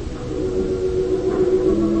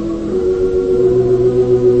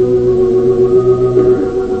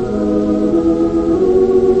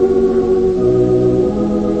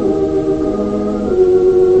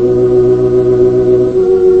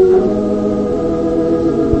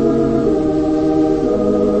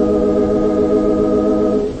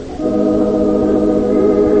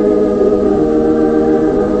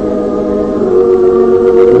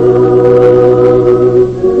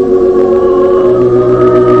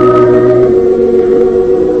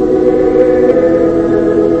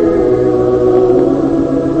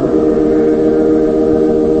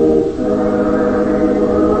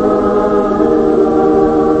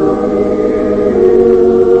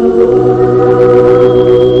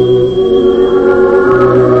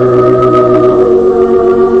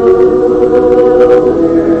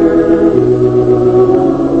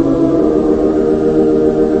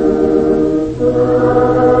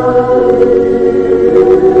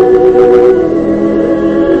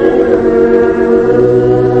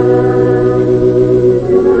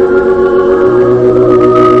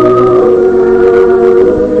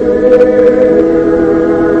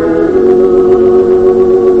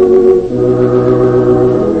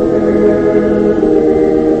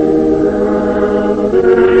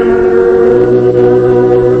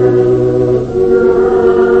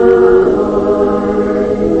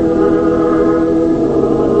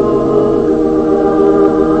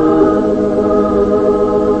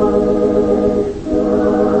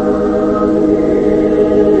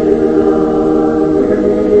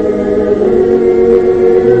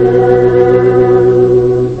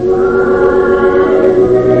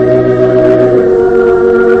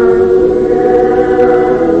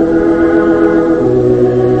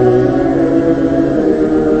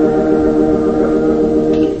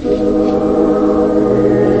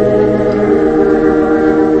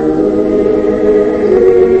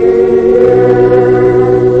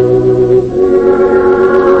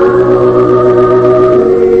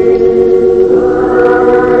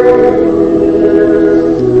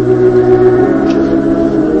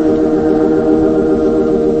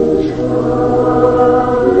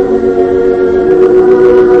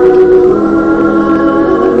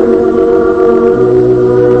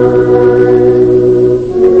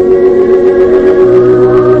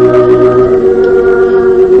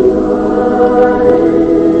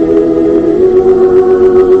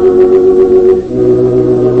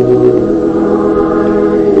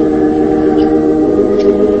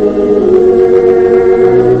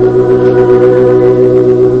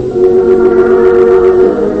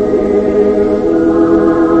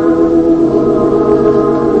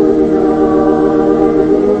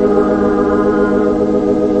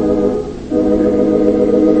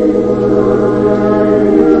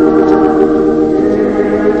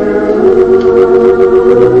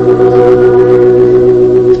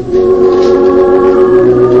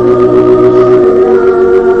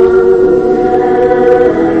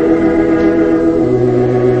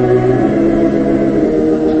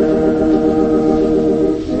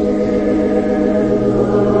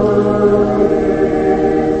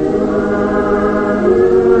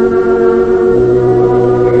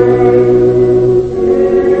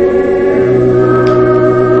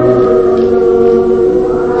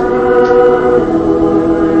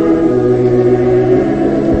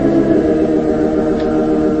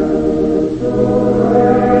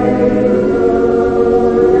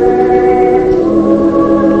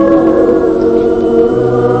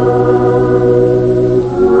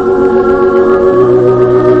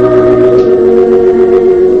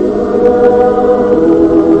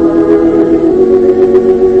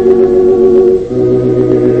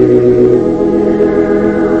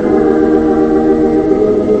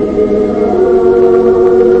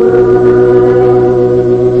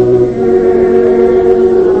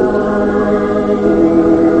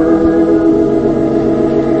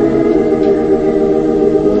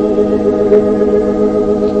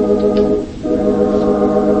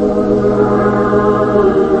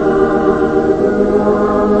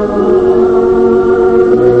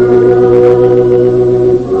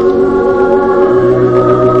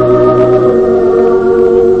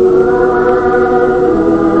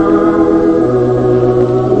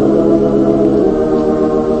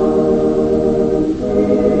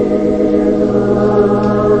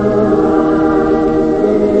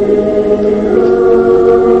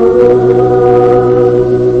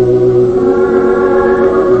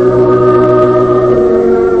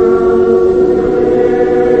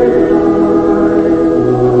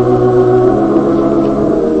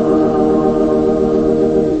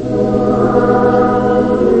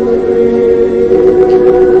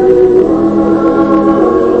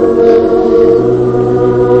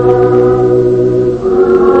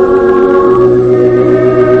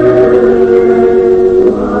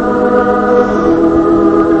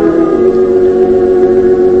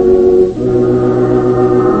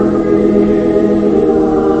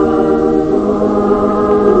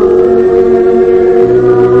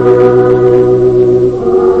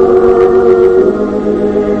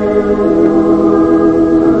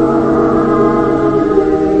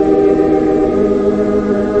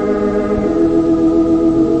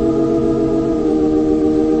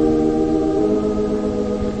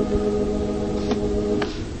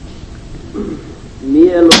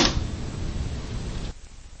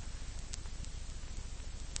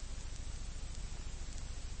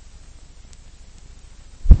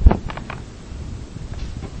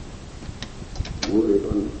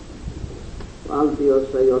 Riikon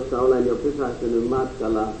valtiossa, jossa olen jo pysähtynyt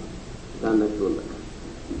matkalla tänne sulle.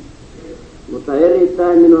 Mutta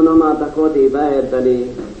erittäin minun omalta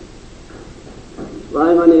kotiväeltäni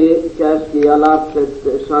vaimoni käski ja lapset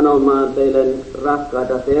sanomaan teille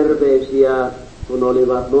rakkaita terveisiä, kun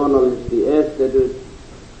olivat luonnollisesti estetyt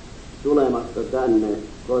tulemasta tänne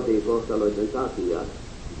kotikohtaloiden takia.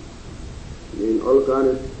 Niin olkaa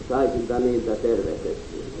nyt kaikilta niiltä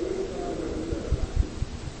tervehdettyä.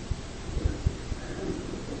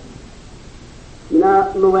 Minä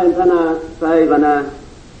luen tänä päivänä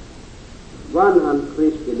vanhan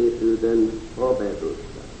kristillisyyden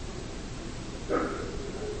opetusta.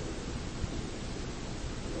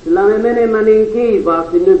 Sillä me menemme niin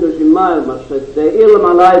kiivaasti nykyisin maailmassa, ettei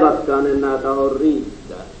ilmalaivatkaan enää taho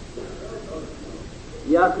riittää.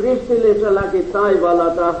 Ja kristilliselläkin taivaalla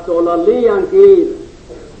tahtoo olla liian kiire.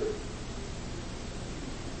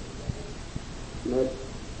 Me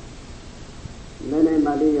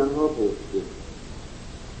menemme liian hopusti.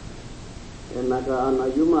 Emmekä anna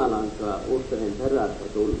Jumalankaan usein perässä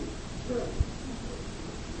tulla.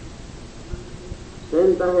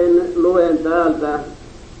 Sen tähden luen täältä,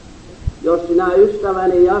 jos sinä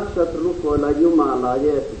ystäväni jaksat rukoilla Jumalaa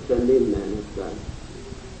Jeesuksen nimeen, että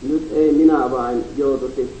nyt ei minä vain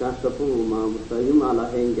joutuisi tässä puhumaan, mutta Jumala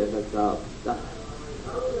henkensä kautta.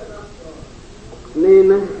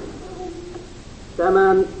 Niin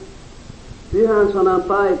tämän pyhän sanan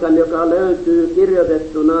paikan, joka löytyy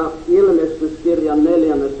kirjoitettuna Ilmestyskirjan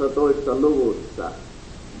 14. luvussa,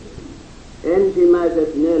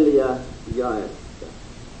 ensimmäiset 4 jaetta.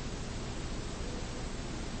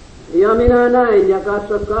 Ja minä näin, ja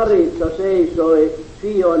katso, Karitsa seisoi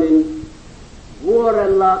Sionin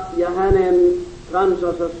vuorella, ja hänen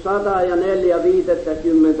kansansa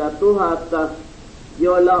 150 000,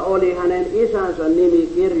 joilla oli hänen isänsä nimi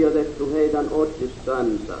kirjoitettu heidän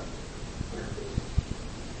otsistansa.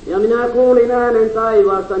 Ja minä kuulin äänen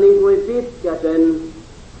taivaasta niin kuin pitkäsen,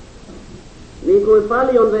 niin kuin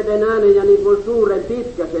paljon veden äänen ja niin kuin suuren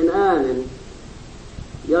pitkäsen äänen.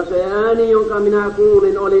 Ja se ääni, jonka minä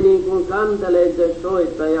kuulin, oli niin kuin kanteleiden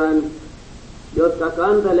soittajan, jotka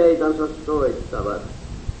kanteleitansa soittavat.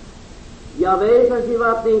 Ja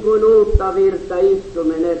veisasivat niin kuin uutta virttä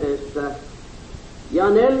istumen edessä, ja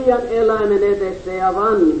 4 eläimen edessä ja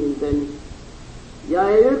vanhinten. Ja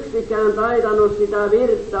ei yksikään taitanut sitä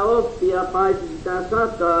virttä oppia, paitsi sitä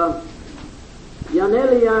 100. Ja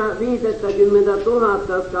 50 000,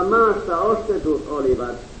 jotka maasta ostetut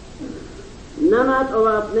olivat. Nämä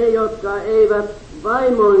ovat ne, jotka eivät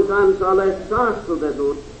vaimoin kanssa ole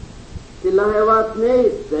saastutetut, sillä he ovat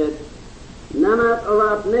neitseet. Nämä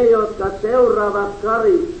ovat ne, jotka seuraavat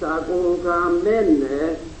Karitsaa, kuhunkaan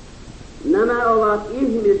menee. Nämä ovat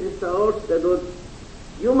ihmisistä ostetut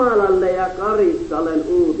Jumalalle ja Karitsalle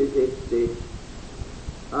uutisiksi.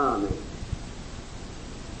 Aamen.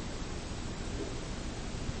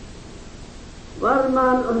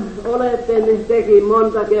 Varmaan olette tekin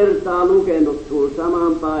monta kertaa lukenut tuon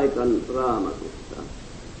saman paikan Raamatusta.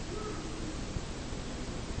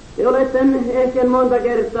 Te olette ehkä monta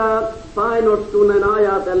kertaa painostuneen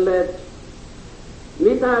ajatelleet,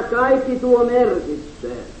 mitä kaikki tuo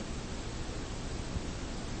merkitsee.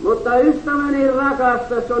 Mutta ystäväni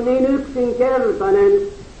rakas, on niin yksinkertainen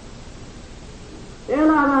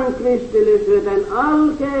elävän kristillisyyden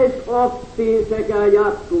alkeisoppi sekä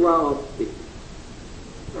jatkuva oppi.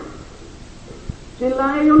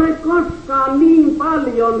 Sillä ei ole koskaan niin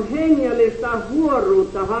paljon hengellistä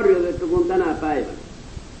huoruutta harjoitettu kuin tänä päivänä.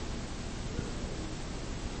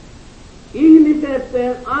 Ihmiset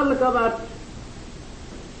alkavat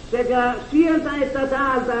sekä sieltä että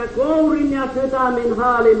täältä kourin ja sydämin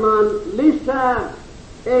haalimaan lisää,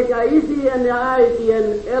 eikä isien ja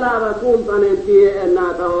äitien elävä kultainen tie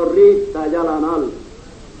enää taho riittää jalan alle.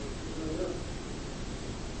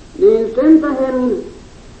 Niin sen tähden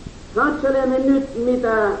katselemme nyt,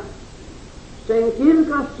 mitä sen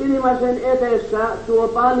kirkassilmäisen edessä tuo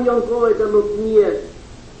paljon koetellut mies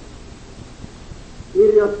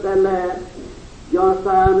kirjoittelee,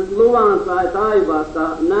 josta hän luvan sai taivaasta,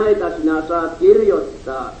 näitä sinä saat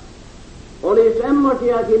kirjoittaa. Oli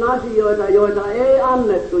semmosiakin asioita, joita ei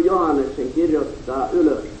annettu Johanneksen kirjoittaa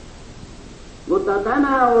ylös. Mutta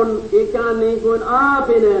tämä on ikään niin kuin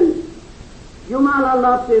aapinen, Jumalan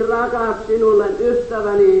lapsi rakas sinulle,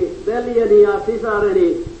 ystäväni, veljeni ja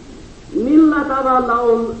sisareni, millä tavalla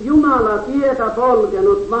on Jumala tietä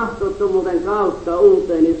polkenut mahdottomuuden kautta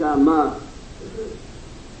uuteen isänmaahan.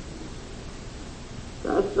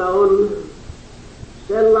 Tässä on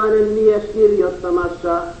sellainen mies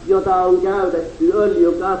kirjoittamassa, jota on käytetty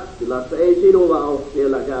öljykattilassa, ei sinua ole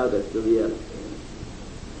siellä käytetty vielä.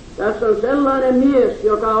 Tässä on sellainen mies,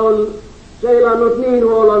 joka on seilannut niin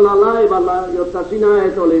huolella laivalla, jotta sinä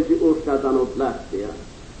et olisi uskaltanut lähteä.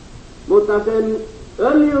 Mutta sen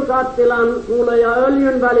öljykattilan kuule ja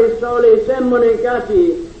öljyn välissä oli semmoinen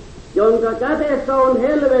käsi, jonka kädessä on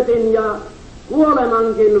helvetin ja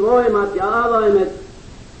kuolemankin voimat ja avaimet.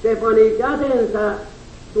 Se pani kätensä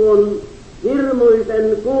tuon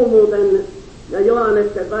hirmuisen kuumuuden ja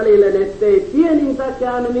Johanneksen välille, ettei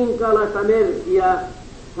pienintäkään minkäänlaista merkkiä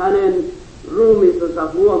hänen ruumiistonsa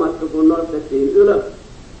huomattu, kun nostettiin ylös.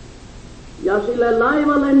 Ja sille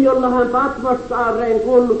laivalle, jolla hän Patmossaareen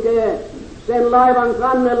kulkee, sen laivan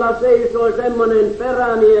kannella seisoi semmoinen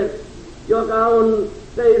perämies, joka on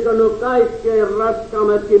seisonut kaikkein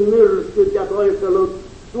raskaammatkin myrskyt ja toistellut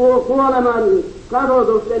tuo kuoleman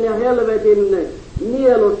kadotuksen ja helvetin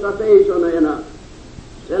nielussa seisoneena.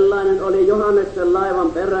 Sellainen oli Johanneksen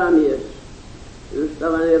laivan perämies.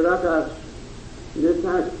 Ystäväni rakas, nyt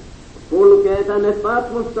hän kulkee tänne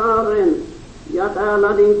Patmossaareen ja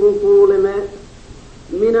täällä niin kuin kuulimme,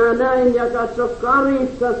 minä näin ja katso,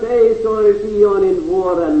 Karissa seisoi Sionin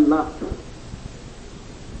vuorella.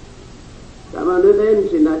 Tämä nyt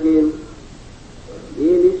ensinnäkin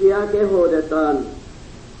ihmisiä kehotetaan,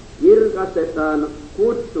 kirkastetaan,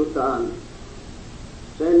 kutsutaan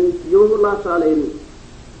sen juhlasalin,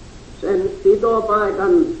 sen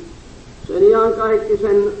pitopaikan, sen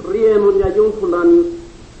iankaikkisen riemun ja juhlan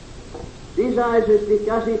sisäisesti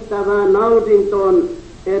käsittävään nautintoon,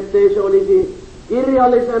 ettei se olisi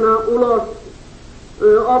kirjallisena ulos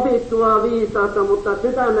opittua viisautta, mutta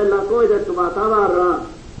sydämellä koitettua tavaraa,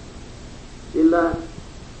 sillä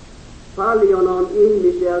paljon on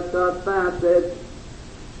ihmisiä, jotka ovat päässeet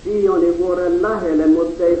Sionin vuoren lähelle,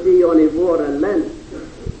 mutta ei Sionin vuorelle.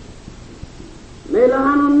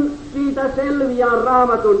 Meillähän on siitä selviä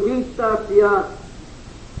Raamatun viittauksia,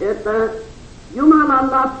 että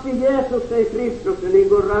Jumalan lapsi Jeesus Kristus, niin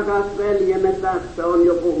kuin rakas veljemme tässä on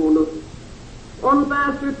jo puhunut, on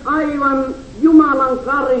päässyt aivan Jumalan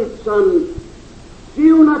karitsan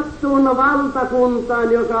siunattuun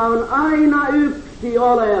valtakuntaan, joka on aina yksi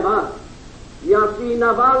oleva. Ja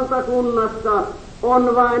siinä valtakunnassa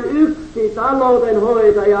on vain yksi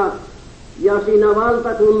taloudenhoitaja, ja siinä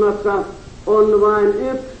valtakunnassa on vain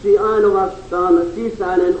yksi ainoastaan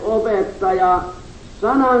sisäinen opettaja,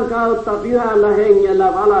 sanan kautta pyhällä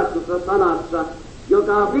hengellä valaistussa sanassa,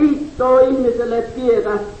 joka viittoo ihmiselle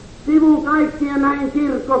tietä sivu kaikkien näin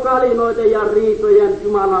kirkkokalinoiden ja riitojen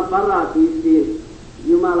Jumalan paratiisiin.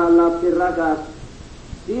 Jumalan lapsi rakas,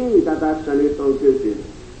 siitä tässä nyt on kysymys.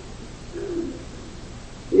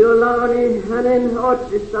 Jolla oli hänen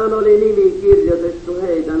otsissaan oli nimi kirjoitettu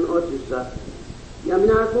heidän otsissaan. Ja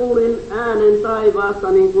minä kuulin äänen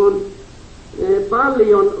taivaasta niin kuin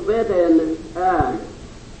paljon veden äänen.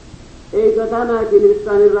 Eikö tämäkin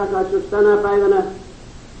ystäväni rakas, jos tänä päivänä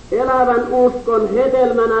elävän uskon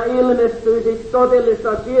hedelmänä ilmestyisi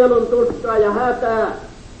todellista sielun tuskaa ja hätää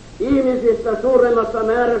ihmisistä suuremmassa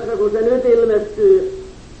määrässä kuin se nyt ilmestyy,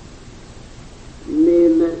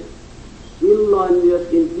 niin silloin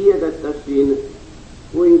myöskin tiedettäisiin,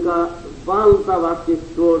 kuinka valtavasti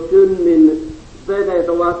tuo synnin vedet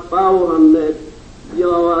ovat pauhanneet ja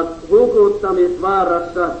ovat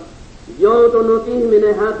hukuttamisvaarassa, joutunut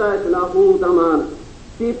ihminen hätäisenä huutamaan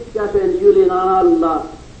pitkäsen jylinän alla,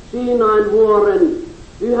 Siinain vuoren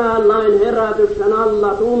pyhän lain herätyksen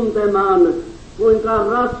alla tuntemaan, kuinka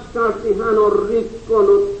raskaasti hän on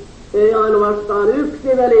rikkonut, ei ainoastaan yksi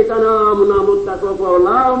veli tänä aamuna, mutta koko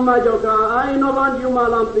lauma, joka ainoan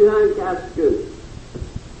Jumalan pyhän käskyn.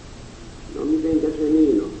 No mitenkä se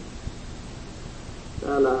niin on?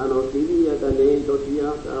 Täällähän on siviätä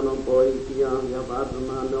neitosia, täällä on poikia ja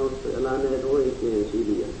varmaan ne on eläneet oikein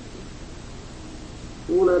siviä.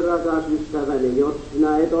 Kuule rakas ystäväni, jos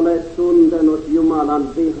sinä et ole tuntenut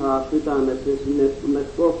Jumalan vihaa sydämessä, sinne tunne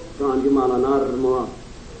koskaan Jumalan armoa.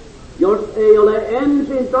 Jos ei ole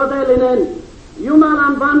ensin todellinen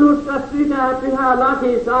Jumalan vanhuskas pyhä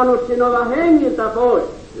laki saanut sinua hengiltä pois,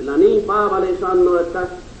 sillä niin Paavali sanoi, että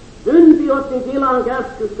synti otti tilan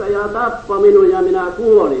käskyssä ja tappoi minun ja minä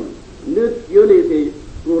kuolin. Nyt jylisi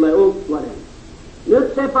kuule ukkonen.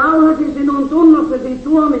 Nyt se pauhasi sinun tunnuksesi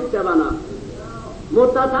tuomitsevana.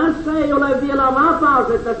 Mutta tässä ei ole vielä vapaus,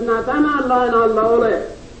 että sinä tämän lain alla olet.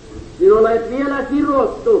 Sinä olet vielä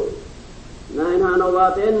kirottu. Näinhän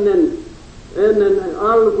ovat ennen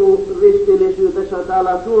alkuristillisyytessä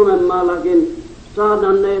täällä Suomenmaallakin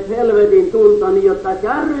saadanneet helvetin tulta niin, jotta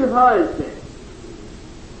kärry haisee.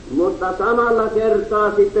 Mutta samalla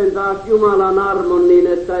kertaa sitten taas Jumalan armon niin,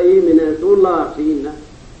 että ihminen sulaa siinä.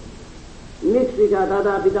 Miksikä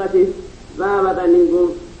tätä pitäisi väävätä niin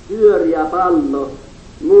kuin pyöriä pallo?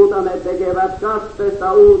 Muutamme tekevät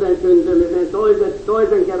kasteesta uuden syntymisen, toiset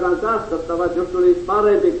toisen kerran kastattavat, jos tulisi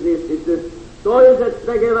parempi kristitty. Toiset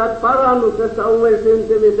tekevät parannuksesta uuden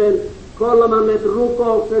syntymisen, kolmannet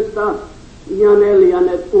rukouksesta ja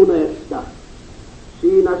neljännet unesta.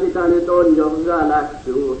 Siinä sitä nyt on jo hyvä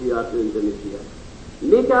läksy, uusia syntymisiä.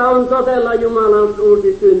 Mikä on todella Jumalan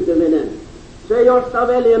uusi syntyminen? Se, josta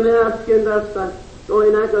veljemme äsken tästä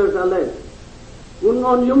toi näköiselle. Kun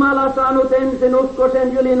on Jumala saanut ensin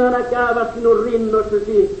ukkosen jylinänä käyvä sinun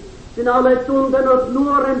rinnossasi, sinä olet tuntenut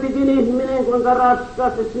nuorempikin ihminen, kuinka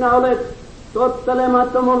raskaasti sinä olet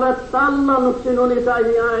tottelemattomulle tallannut sinun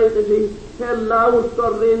isäsi ja äitisi, hellää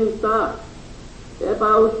uskon rintaa,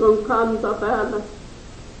 epäuskon kanta päällä.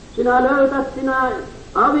 Sinä löydät sinä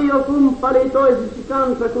aviokumppani toisesi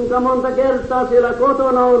kanssa, kuinka monta kertaa siellä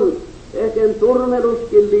kotona on, ehkä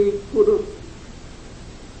turmeluskin liikkunut.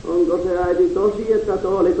 Onko se äiti tosi, että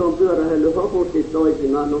tuolit on pyörähellyt hopusti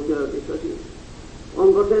toisinaan nuköötissäsi?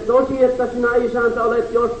 Onko se tosi, että sinä isäntä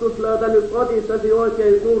olet joskus löytänyt kotissasi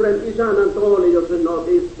oikein suuren isännän tooli, jos sen olet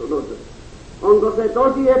istunut? Onko se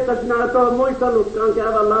tosi, että sinä et ole muistanutkaan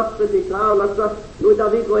käydä lapsesi kaulassa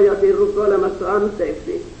noita vikojasi rukoilemassa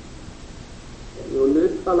anteeksi? No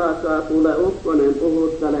nyt alkaa kuule ukkonen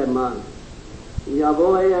puhuttelemaan. Ja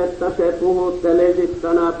voi, että se puhuttelisit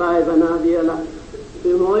tänä päivänä vielä.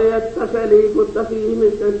 Voi, että se liikuttaisi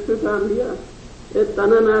ihmisten sydämiä. Että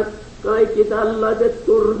nämä kaikki tällaiset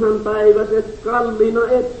turhanpäiväiset kalliina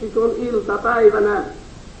etsikon iltapäivänä,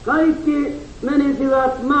 kaikki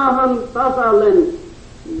menisivät maahan tasalleen.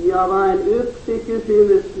 Ja vain yksi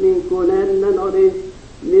kysymys, niin kuin ennen oli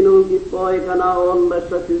minunkin poikana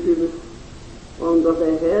ollessa kysymys. Onko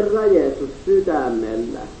se Herra Jeesus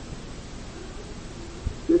sydämellä?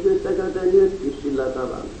 Kysyttekö te nytkin sillä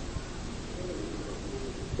tavalla?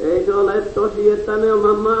 Eikö ole tosi, että me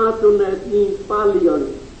olemme maatuneet niin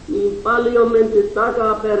paljon menty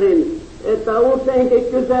takaperin, että useinkin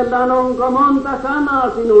kysellään, onko monta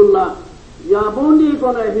sanaa sinulla, ja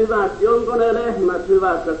puniko ne hyvästi, onko ne lehmät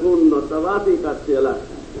hyvässä kunnossa, vasikat siellä.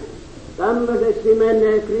 Tämmöiseksi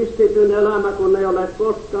menee kristityn elämä, kun ei ole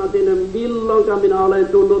koskaan tiennyt, milloinka minä olen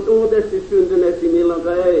tullut uudesti syntyneeksi,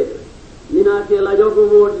 milloinka ei. Minä siellä joku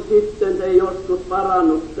vuosi sitten tein joskus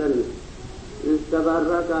parannusten, ystävän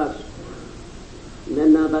rakas.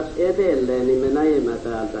 Mennäänpäs edelleen, niin me näemme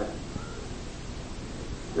täältä.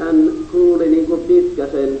 Hän kuuli niin kuin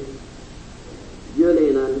pitkäsen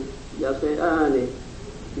jylinän ja se ääni.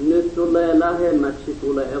 Nyt tulee lähemmäksi,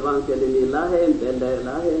 kuule evankeliumi, lähentelee.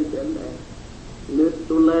 Nyt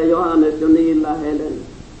tulee Johannes jo niin lähelle,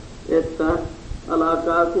 että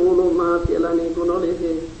alkaa kuulumaan siellä niin kuin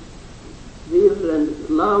olisi virren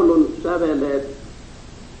laulun säveleet.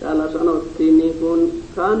 Täällä sanottiin niin kuin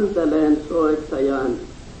kanteleen soittajan,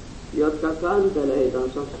 jotka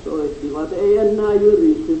kanteleitansa soittivat, ei enää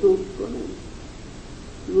jyristy ukkonen.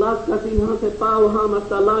 Lakkasinhan se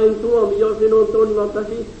pauhaamasta lain tuomio sinun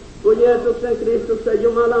tunnoltasi, kun Jeesuksen Kristuksen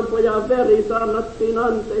Jumalan pojan veri saannattiin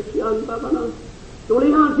anteeksi antavana.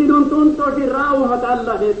 Tulihan sinun tuntosi rauha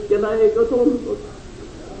tällä hetkellä, eikö tuntunut?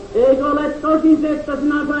 Eikö ole tosi se, että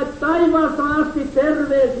sinä sait taivaasta asti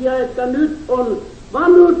terveisiä, että nyt on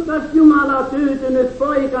vanhuskas Jumala tyytynyt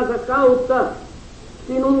poikansa kautta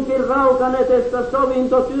sinunkin raukan etestä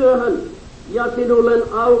sovintotyöhön ja sinulle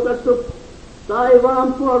aukaistu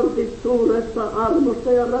taivaan portit suuresta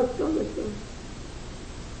armosta ja rakkaudesta.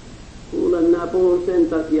 Kuule, minä puhun sen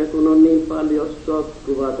takia, kun on niin paljon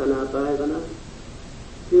sotkua tänä päivänä.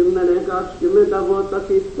 10-20 vuotta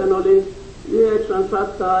sitten oli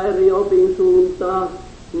 900 eri opinsuuntaa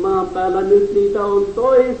maan päällä. Nyt niitä on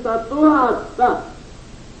 200.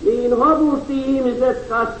 Niin hovusti ihmiset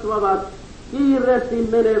kasvavat, kiireesti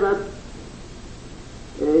menevät.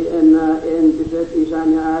 Ei enää entiset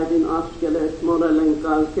isän ja äidin askeleet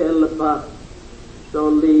monellekaan kelpaa. Se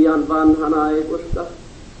on liian vanhanaikuista.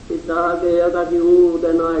 Sitten hakee jotakin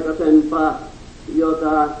uuden aikaisempaa,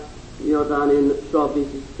 jota niin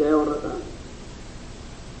sopisi seurata.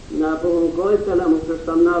 Minä puhun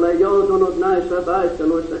koettelemuksesta. Minä olen joutunut näissä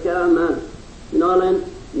taisteluissa käymään. Minä olen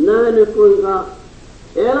nähnyt, kuinka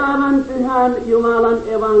elävän pyhän Jumalan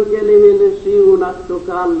evankeliumin siunattu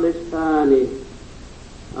kallis ääni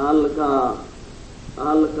alkaa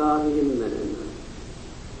himmenemään.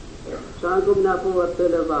 Saanko minä puhua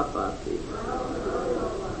teille vapaasti?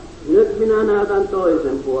 Nyt minä näytän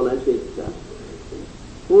toisen puolen sitten.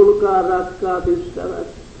 Kuulkaa, rakkaat ystävät,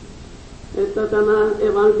 että tämä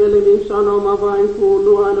evankeliumin sanoma vain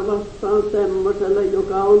kuuluu ainoastaan semmoiselle,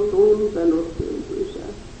 joka on tuntenut syntinsä.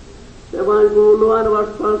 Se vain kuuluu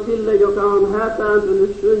ainoastaan sille, joka on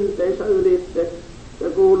hätääntynyt synteensä ylitse. Se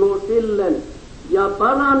kuuluu sille, Ja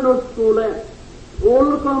parannus kuule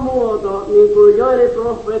ulkomuoto, niin kuin Joeli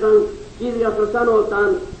profeetan kirjassa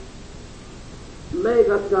sanotaan,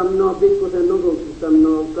 leikatkaa minua pikkusen nukuksista,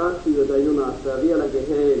 minua on 20 junassa ja vieläkin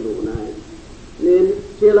heiluu näin. Niin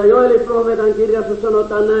siellä Joeli profeetan kirjassa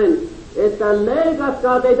sanotaan näin, että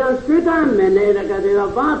leikatkaa teidän sydämenne eikä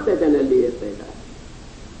teidän vaatteidenne liirteitä.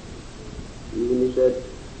 Ihmiset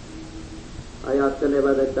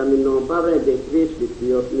ajattelevat, että minun on parempi kristitty,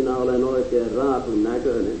 jos minä olen oikein raatun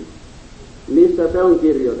näköinen. Mistä se on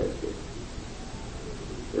kirjoitettu?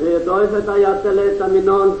 Ja toiset ajattelee, että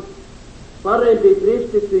minä on parempi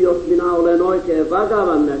kristitty, jos minä olen oikein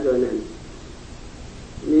vakavan näköinen.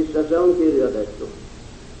 Missä se on kirjoitettu?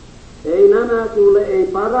 Ei nämä kuule, ei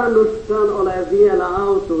parannuskaan ole vielä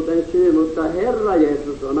autuuden syy, mutta Herra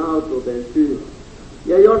Jeesus on autuuden syy.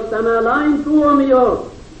 Ja jos tämä lain tuomio,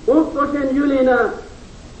 ukkosen jylinä,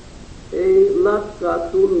 ei lakkaa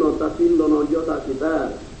tunnolta, silloin on jotakin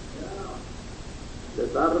väärin. Se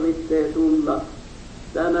tarvitsee tulla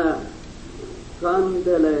tämä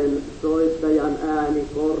kanteleen soittajan ääni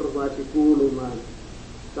korvaisi kuulumaan.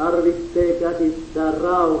 Tarvitsee käsittää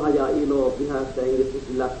rauha ja ilo pyhästä hengessä,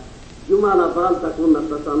 sillä Jumalan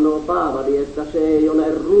valtakunnasta sanoo Paavali, että se ei ole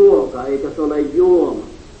ruoka eikä se ole juoma.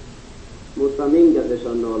 Mutta minkä se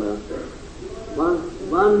sanoo olevan?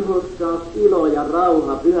 Vanhurskaus, ilo ja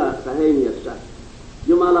rauha pyhässä hengessä.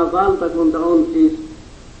 Jumalan valtakunta on siis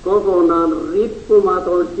kokonaan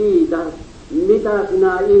riippumaton siitä, mitä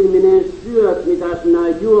sinä ihminen syöt, mitä sinä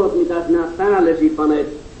juot, mitä sinä päällesi panet.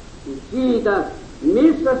 Siitä,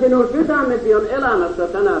 missä sinun sydämesi on elämässä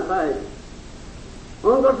tänä päivänä.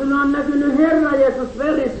 Onko sinua näkynyt Herra Jeesus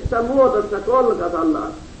verisessä muodossa Kolkatalla?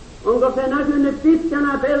 Onko se näkynyt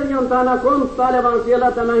pitkänä perjantaina konttailevan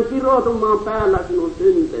siellä tämän kirotumaan päällä sinun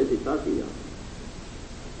synteesi takia?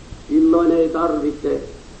 Silloin ei tarvitse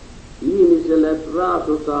ihmiselle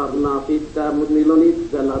raasusaarnaa pitää, mutta niillä on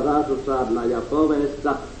itsellä raasusaarna ja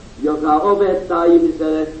povesta, joka opettaa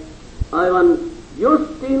ihmiselle aivan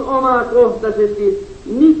justiin omakohtaisesti,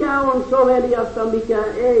 mikä on soveliasta, mikä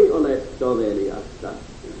ei ole soveliasta.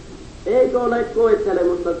 Eikö ole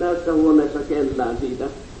koettelemusta tässä huoneessa kellään siitä?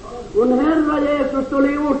 Kun Herra Jeesus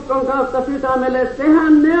tuli uskon kautta sydämelle,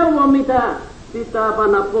 sehän neuvoi, mitä pitää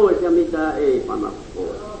panna pois ja mitä ei panna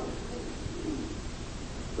pois.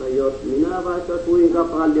 Tai jos minä vaikka kuinka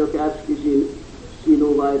paljon käskisin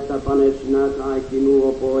sinua, että pane sinä kaikki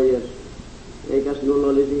nuo pois, eikä sinulla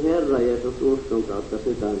olisi Herra Jeesus uskon kautta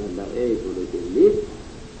sydämellä, ei tulisi mitään.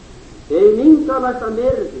 Ei minkäänlaista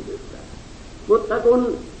merkitystä. Mutta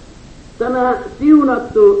kun tämä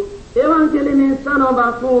siunattu evankeliumin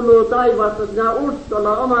sanoma kuuluu taivaasta, sinä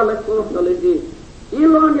uskolla omalle kohtallesi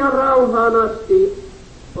ilon ja rauhaan asti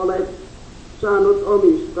olet saanut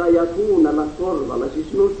omistaa ja kuunnella korvallesi.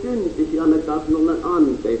 Sinun syntisi annetaan sinulle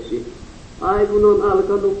anteeksi. Ai kun on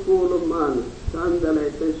alkanut kuulumaan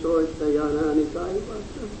kanteleiden soittajan ääni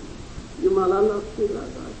taivaassa. Jumalan lapsi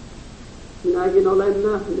rakas. Minäkin olen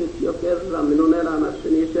nähnyt jo kerran minun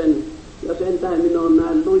elämässäni sen, ja sen tähden minä olen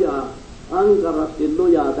näin lujaa, ankarasti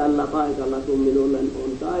lujaa tällä paikalla, kun minulle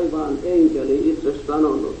on taivaan enkeli itse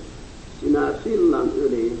sanonut, sinä sillan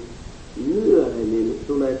yli myöhemmin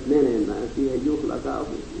tulet menemään siihen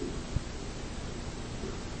juhlakaupunkiin.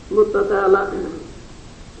 Mutta täällä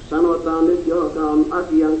sanotaan nyt, joka on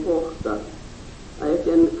asian kohta,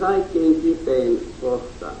 ehkä kaikkein kipein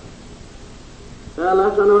kohta.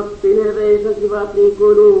 Täällä sanottiin, he veisasivat niin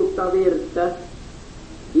kuin uutta virttä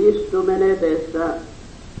istumen edessä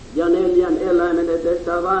ja 4 eläimen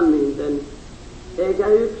edessä vanninten, eikä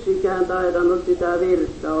yksikään taidannut sitä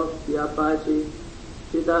virttä oppia, paitsi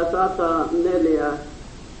sitä 104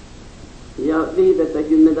 ja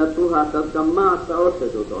 50 000, jotka maassa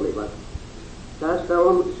ostetut olivat. Tästä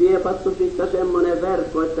on siepattu sitten semmoinen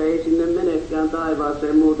verkko, että ei sinne menekään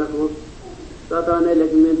taivaaseen muuta kuin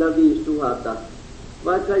 145 000.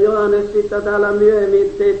 Vaikka Johannes sitten täällä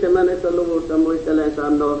myöhemmin 7. luvussa muistelen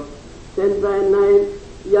sanoo, sen päin näin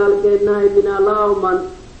jälkeen näin minä lauman,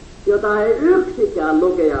 jota ei yksikään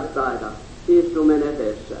lukea taida istumen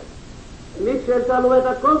edessä. Miksei saa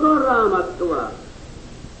lueta koko Raamattua?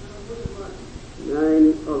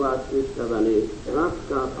 Näin ovat ystäväni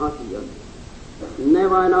rakkaat asiat. Ne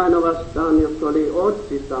vain ainoastaan, jotka oli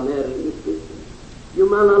otsista merkitty.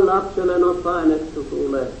 Jumalan lapselle on painettu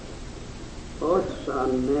kuule otsan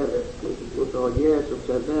merkki, kun se on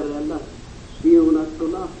Jeesuksen verellä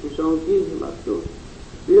siunattu lapsi, se on kihlattu.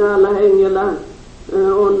 Pyhällä hengellä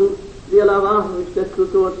on vielä vahvistettu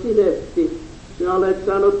tuo sinetti. Sinä olet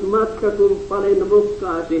saanut matkakumppanin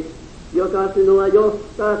mukaasi, joka sinua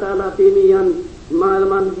johtaa täällä pimeän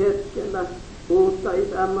maailman hetkellä uutta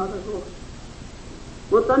isänmaata kohti.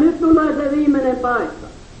 Mutta nyt tulee se viimeinen paikka.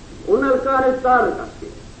 Kuunnelkaa nyt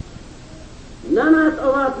tarkasti. Nämä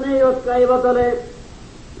ovat ne, jotka eivät ole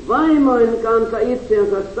vaimoin kanssa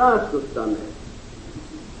itsensä saastuttaneet.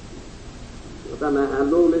 No,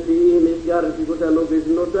 tämähän luulisi ihmisjärki, kun se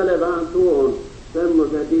lukisi, no selvähän tuo on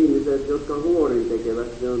semmoiset ihmiset, jotka huorin tekevät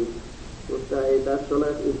sen. Mutta ei tässä ole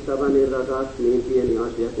ystäväni rakas niin pieni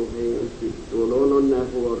asia kuin heidän. Tuolla on ne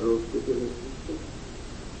huoruuskysymykset.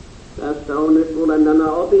 Tästä on nyt kuule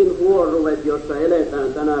nämä opinhuoruvet, joissa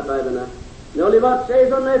eletään tänä päivänä. Ne olivat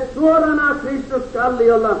seisonneet suorana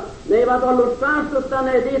Kristuskalliolla. Ne eivät ollut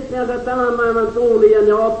saastuttaneet itseänsä tämän maailman tuulien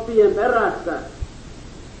ja oppien perässä.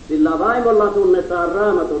 Sillä vaimolla tunnetaan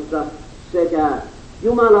Raamatussa sekä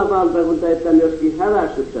Jumalan valtakunta että myöskin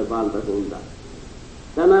häväistyksen valtakunta.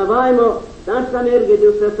 Tämä vaimo tässä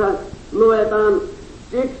merkityksessä luetaan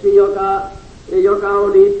siksi, joka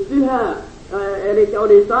oli pyhä, eli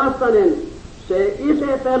oli saastainen, se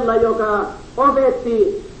Isepellä, joka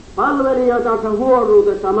opetti palvelijoitansa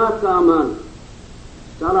huoruudessa matkaamaan,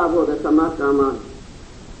 salavuodessa matkaamaan.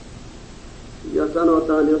 Ja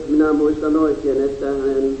sanotaan, jos minä muistan oikein, että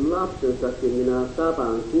hänen lapsensakin minä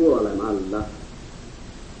tapan kuolemalla.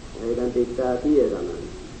 Heidän pitää tiedämään.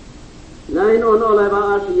 Näin on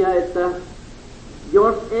oleva asia, että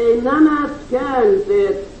jos ei nämä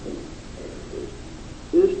käänteet,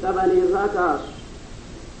 ystäväni rakas,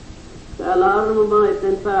 täällä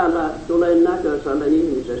armomaiden päällä tulee näköiselle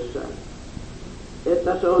ihmisessä,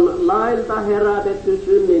 että se on lailta herätetty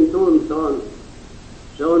synnin tuntoon.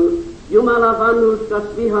 Se on Jumalan vanhurskas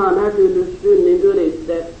viha näkynyt synnin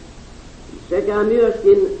ylitte, sekä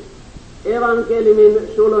myöskin evankeliumin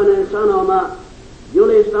suloinen sanoma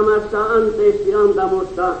julistamassa anteeksi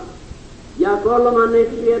antamusta. Ja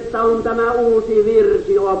kolmanneksi, että on tämä uusi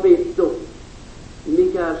virsi opittu.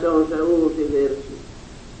 Mikä se on se uusi virsi?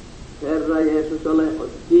 Herra Jeesus, ole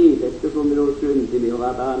kiitetty, kun minun syntini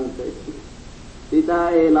ovat anteeksi. Sitä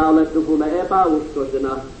ei laulettu kuule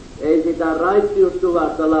epäuskoisena. Ei sitä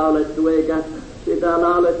raittiustuvassa laulettu, eikä sitä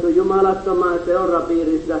laulettu jumalattomaan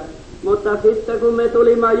seurapiirissä. Mutta sitten kun me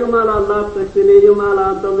tulimme Jumalan lapseksi, niin Jumala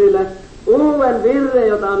antoi meille uuden virren,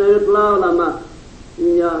 jota me nyt laulamme.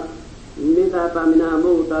 Ja mitäpä minä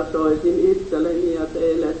muuta soisin itselleni ja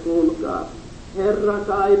teille, kuulkaa. Herra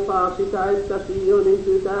kaipaa sitä, että Sionin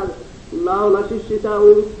sydän laulasi sitä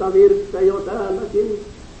uutta virttä jo täälläkin.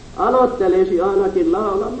 Aloittelisi ainakin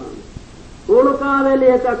laulamaan. Kuulkaa,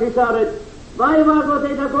 veljet ja sisaret, vaivaako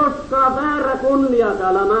teitä koskaan väärä kunnia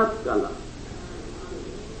täällä matkalla?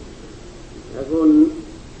 Ja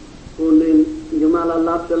kun niin Jumalan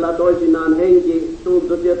lapsella toisinaan henki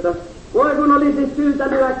tuntui, että voi kun olisi syytä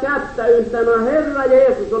lyödä kättä yhtenä, Herra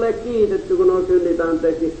Jeesus, ole kiitetty, kun on synnit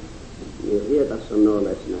anteeksi, niin rietassa on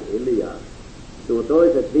olesna hiljaa. Tuo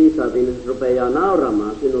toiset viisaat ihmiset rupeaa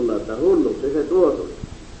nauramaan sinulla, että hulluksi se tuotui.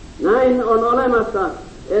 Näin on olemassa,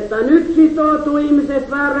 että nyt sitoutuu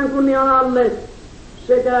ihmiset väärän kunnian alle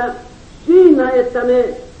sekä siinä, että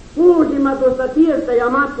me puhuisimme tuosta tiestä ja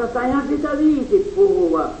matkasta, ihan sitä viisi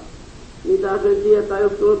puhua. Mitä sen tietää,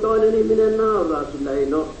 jos tuo toinen ihminen nauraa, sillä ei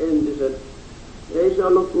no entiset. Ei se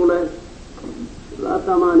ollut kuule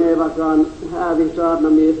Ratamaan Eevakaan häävi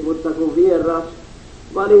saarnamies, mutta kun vieras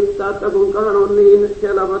valittaa, että kun on niin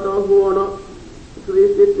kelvoton huono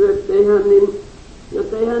kristitty,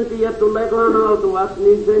 ettei hän tiedä, tuleekohan autuas,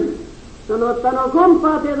 niin se sanoo, että no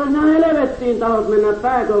kompaa tietä, sinä helvettiin tahot mennä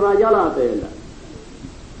pääkovaan jalateellä.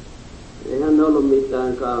 Eihän ne ollut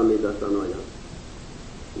mitään kauniita sanoja.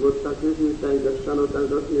 Mutta kysytäänkö,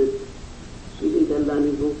 sanotaanko nyt, silitellään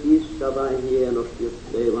niin kuin kissa vai hienosti,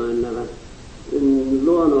 ei vain nämä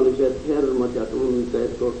luonnolliset hermot ja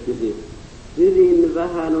tunteet koskisi. Hyvin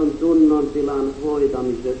vähän on tunnontilan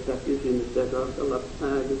hoitamisesta kysymys, se saattaa olla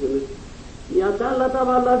pääkysymys. Ja tällä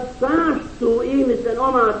tavalla saastuu ihmisten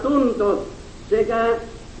oma tunto sekä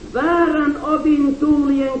väärän opin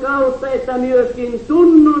tuulien kautta, että myöskin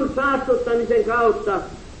tunnon saastuttamisen kautta,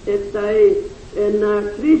 että ei enää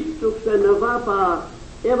Kristuksen vapaa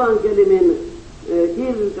evankeliumin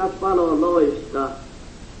kirkas valo loista,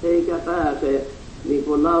 eikä pääse, niin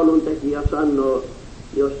kuin lauluntekijä sanoo,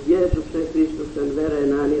 jos Jeesuksen Kristuksen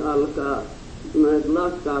verenääni alkaa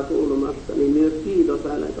lakkaa kuulumasta, niin myös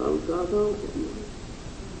kiitosäänet alkaa kaupumaan.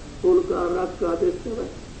 Kuulkaa, rakkaat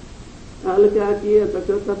ystävät, älkää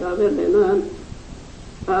kieltäkö tätä verenään,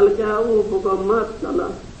 älkää uupuko matkalla,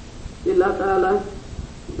 sillä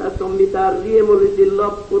tässä on mitään riemullisin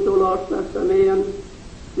lopputulos tästä meidän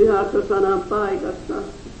pyhässä sanan paikasta.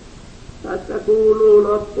 Tässä kuuluu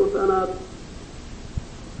loppusanat,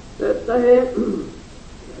 että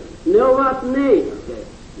ne ovat neitse,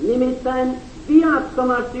 nimittäin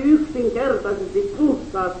viattomasti, yksinkertaisesti,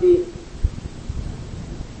 puhtaasti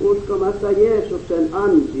uskomassa Jeesuksen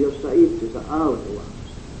ansiossa itsensä autua.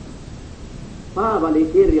 Paavali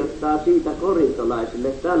kirjoittaa siitä korintolaisille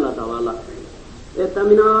tällä tavalla, että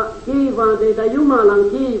minä kiivaan teitä Jumalan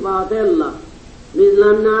kiivaatella,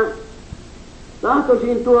 millä minä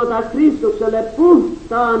tahtoisin tuota Kristukselle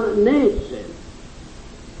puhtaan neitsen.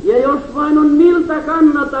 Ja jos vain on miltä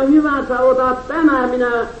kannalta hyvänsä, ota tämä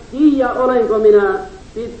minä, ja olenko minä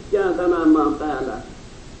pitkään tämän maan päällä.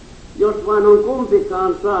 Jos vain on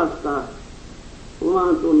kumpikaan saasta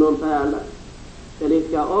oman tunnon päällä, eli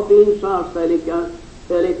opin saasta,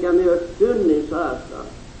 eli myös synnin saasta,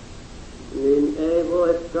 niin ei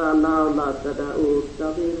voikaan laulaa tätä uutta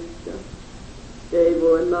virttä. Ei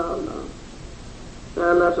voi laulaa.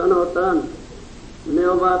 Täällä sanotaan, ne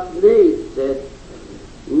ovat neitset.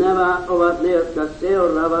 Nämä ovat ne, jotka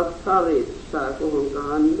seuraavat karitsaa,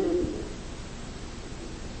 kuhunkaan mennä.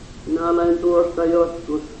 Minä olen tuosta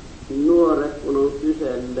joskus nuoret, kun on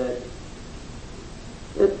kyselleet,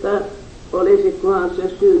 että olisikohan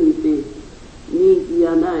se synti niinkin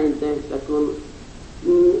ja näin tehtä, kun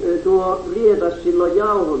tuo rietas silloin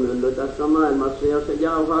jauhomylly tässä maailmassa, ja se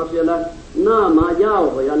jauhaa siellä naamaa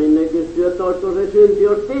jauhoja, niin ne kysyy, että olisiko se synti,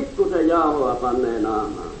 jos pikkusen jauhoa pannee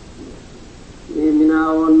naamaan. Niin minä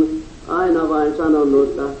olen aina vain sanonut,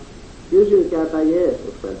 että kysykääpä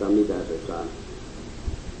Jeesukselta, mitä se sanoo.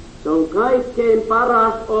 Se on kaikkein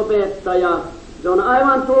paras opettaja. Se on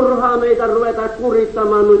aivan turhaa meitä ruveta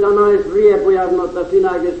kurittamaan noita naisriepuja, mutta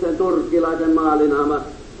sinäkin sen turkkilaisen maalinaama.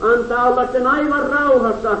 Antaa olla sen aivan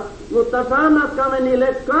rauhassa, mutta saannatkaamme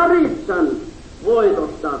niille karitsan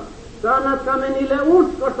voitosta. Saannatkaamme niille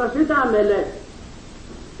uskosta sydämelle.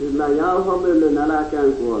 Kyllä jauhomyllyn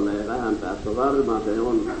äläkään kuolee vähän päästä, varma se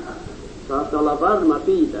on. Saat olla varma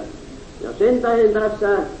siitä. Ja sen tähden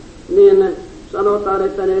tässä niin sanotaan,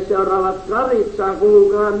 että ne seuraavat karitsaa,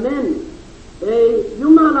 kuinkaan men. Ei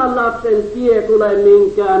Jumalan lapsen tie tule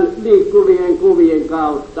minkään liikkuvien kuvien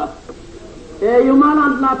kautta. Ei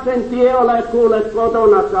Jumalan lapsen tie ole kuule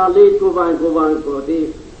kotonakaan liikkuvain kuvan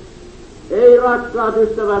kotiin. Ei rakkaat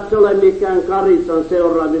ystävät, se ole mikään karitsan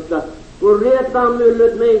seuraamista. Kun Riettaan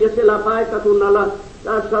myllyt meikä siellä paikkakunnalla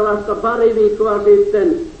tässä vasta pari viikkoa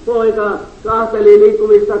sitten, poika kahteli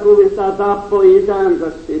liikkuvista kuvista ja tappoi isänsä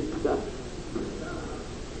sitten.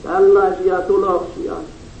 Tällaisia tuloksia.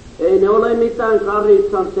 Ei ne ole mitään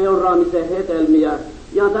karitsan seuraamisen hetelmiä.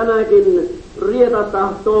 Ja tänäkin Rieta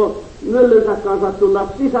tahtoo myllynsä kanssa tulla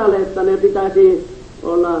sisälle, että ne pitäisi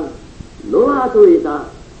olla luotuita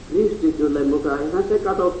kristitylle mukaan. Eihän se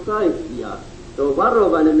katso kaikkia. Se on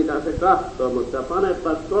varovainen, mitä se katsoo, mutta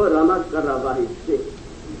panepas koira makkaran vahiksi.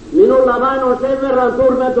 Minulla vain on sen verran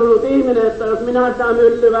turmetunut ihminen, että jos minä sitä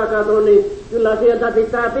myllyä katson, niin kyllä sieltä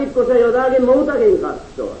pitää pikkusen jotakin muutakin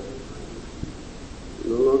katsoa.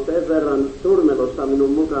 Minulla on sen verran turmelusta minun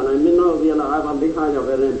mukana, en minä ole vielä aivan lihan ja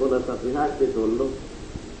veren puolesta pyhäksi tullut.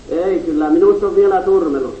 Ei, kyllä minusta on vielä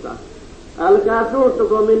turmelusta. Älkää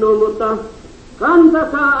suuttuko minuun, mutta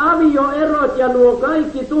kantakaa avioerot ja nuo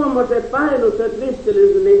kaikki tuommoiset pahennukset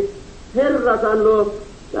ristilyys, niin Herra sanoo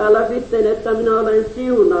täällä sitten, että minä olen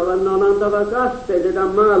siunaava, minä olen antava kasteen teidän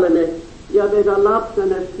maallenne ja teidän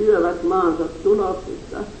lapsenne syövät maansa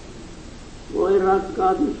tuloksista. Voi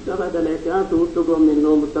rakkaat ystävät, älkää suuttuko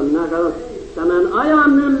minuun, mutta minä katson tämän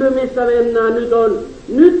ajan mylly, missä mennään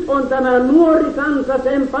nyt on tämä nuori kansa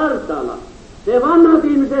sen partaalla. Se vanhat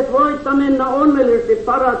ihmiset voitta mennä onnellisesti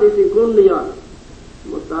paratiisin kunniaan.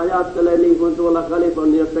 Mutta ajattelen niin kuin tuolla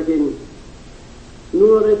Kaliforniassakin,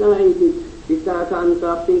 nuoret äitit pitää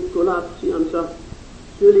kantaa pikkulapsiansa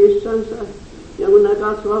sylissänsä. Ja kun ne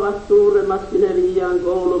kasvavat suuremmaksi, ne viiään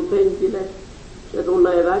koulun penkille. Se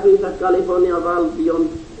tulee väkinsä Kalifornian valtion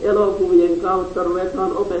elokuvien kautta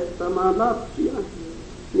ruvetaan opettamaan lapsia.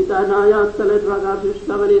 Mitä sä ajattelet, rakas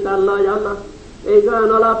ystäväni, tällä ajalla?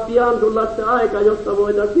 Eiköhän ala pian tulla se aika, josta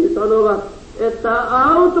voitaisiin sanoa, että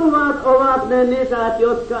autuvat ovat ne nisät,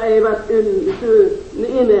 jotka eivät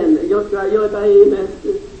imen, joita ei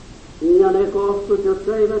imesty, ja ne kohtut,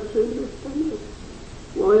 jotka eivät synnyttäneet.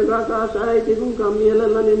 Voi rakas äiti, kuinka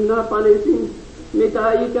mielelläni minä panisin,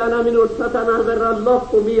 mitä ikänä minusta tämän verran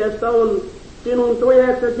loppumiestä on sinun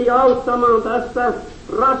tueksesi auttamaan tässä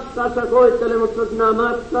raskaassa koettelemusta, sinä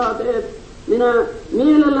matkaa teet. Minä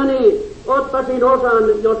mielelläni ottaisin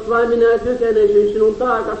osan, jos vain minä kykeneisin sinun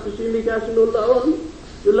taakassasi, mikä sinulla on.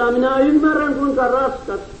 Kyllä minä ymmärrän, kuinka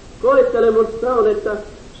raskas koettelemusta on, että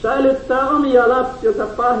säilyttää omia lapsiansa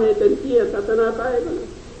paheiten tieltä tänä päivänä.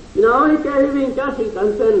 Minä oikein hyvin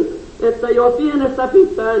käsitän sen, että jo pienestä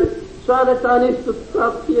pitäen saatetaan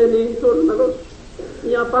istuttaa pieniin turmelussa.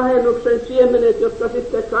 ja pahennuksen siemenet, jotka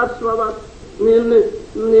sitten kasvavat,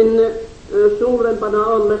 niin suurempana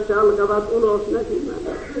ollessa alkavat ulos näkymään.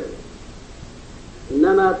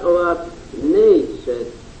 Nämä ovat neitset.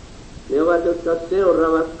 Ne ovat, jotka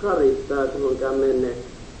seuraavat Karistaa, kuinka menee.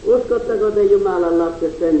 Uskotteko te Jumalan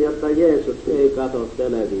lapset sen, jotta Jeesus ei katso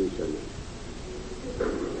televisionia?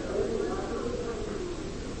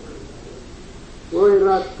 Voi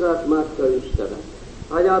rakkaat matkaystävät,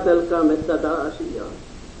 ajatelkaamme tätä asiaa.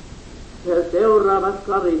 He seuraavat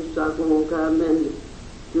Karissaa, kun käy mennyt.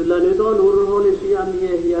 Kyllä nyt on urhoollisia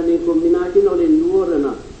miehiä, niin kuin minäkin olin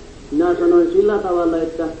nuorena. Minä sanoin sillä tavalla,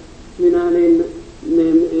 että minä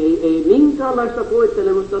ei minkäänlaista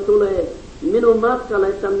kuvittelemusta tulee minun matkalle,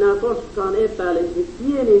 että minä koskaan epäilisin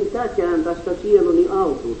pienintäkään tästä sieluni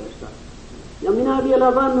autuudesta. Ja minä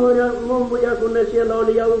vielä vanhoja mummuja, kun ne siellä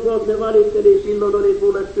oli ja ukot, ne valitteli, silloin oli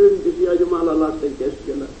kuule syntisiä Jumalan lasten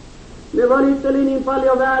keskellä. Ne valitteli niin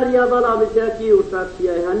paljon vääriä valamisia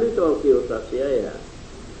kiusatsia, eihän nyt ole kiusatsia, eihän.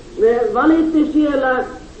 Ne valitti siellä,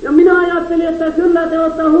 ja minä ajattelin, että kyllä te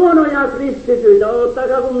olette huonoja kristityitä,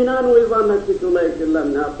 ottakaa kun minä noin vanhaksi tulee, kyllä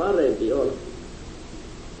minä parempi olen.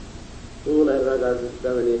 Kuule rakas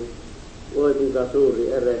ystäväni, voi kuinka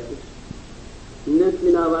suuri erehdys. Nyt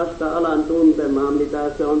minä vasta alan tuntemaan,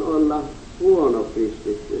 mitä se on olla huono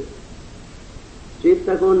kristitty.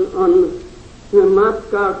 Sitten kun on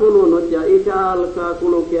matkaa kulunut ja ikä alkaa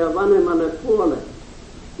kulkea vanhemmalle puolelle,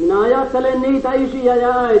 minä ajattelen niitä isiä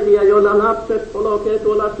ja äitiä, joilla lapset polkee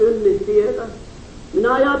tuolla synnin tietä.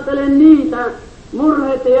 Minä ajattelen niitä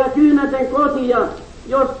murheita ja kyynäten kotia,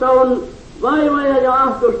 jossa on vaivoja ja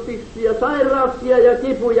ahdistuksia, sairauksia ja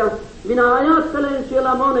kipuja. Minä ajattelen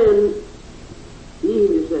siellä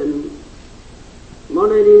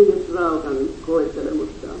monen ihmisraukan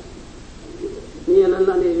koettelemusta.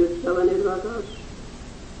 Mielelläni ystäväni rakas,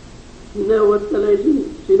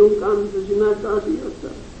 neuvotteleisin sinun kanssasi näistä asioista.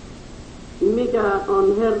 Mikä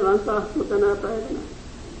on Herran tahto tänä päivänä?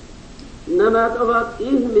 Nämä ovat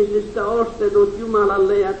ihmisistä ostetut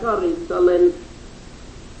Jumalalle ja Karissalle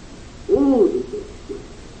uutiseksi.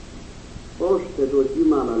 Ostetut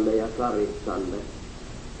Jumalalle ja Karissalle.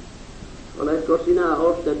 Oletko sinä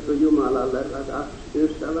ostettu Jumalalle, rakas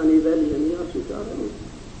ystäväni, veljeni ja sisareni?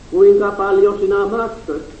 Kuinka paljon sinä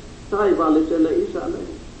maksoit taivaalliselle isälle?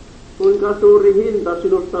 Kuinka suuri hinta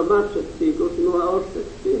sinusta maksettiin, kun sinua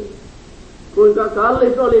ostettiin? Kuinka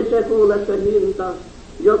kallis oli se kuule se hinta,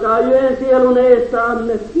 joka yhden sielun eessä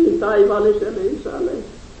annettiin taivaalliselle isälle?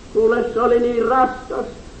 Kuule, se oli niin raskas,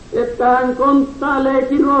 että hän konttailee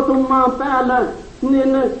kirotumaan päällä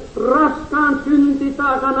niin raskaan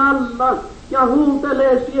syntitaakan alla ja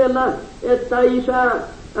huutelee siellä, että isä,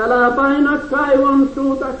 älä paina kaivon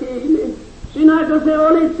suuta kiinni. Sinäkö se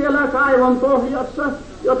olit siellä kaivon pohjassa,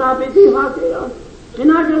 jota piti hakea?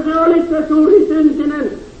 Sinäkö se olit se suuri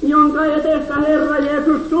syntinen, jonka edestä Herra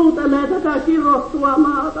Jeesus suutelee tätä kirottua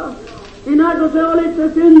maata? Sinäkö se olit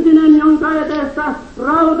se syntinen, jonka edestä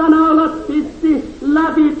rautanaulat pisti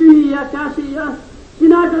läpi tyhjiä käsiä?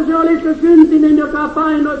 Sinäkö se olit se syntinen, joka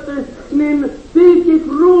painoitti, niin piikki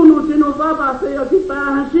kruunu sinun vapahtajasi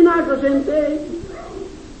päähän? Sinäkö sen teit?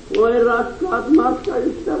 Voi rakkaat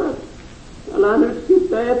matkaystävät, älä nyt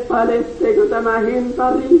sitten epäile, etteikö tämä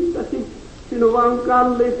hinta riittäisi. Sinua on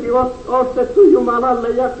kalliisti ostettu Jumalalle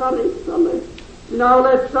ja Karissalle. Sinä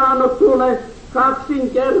olet saanut kuule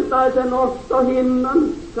kaksinkertaisen ostohinnan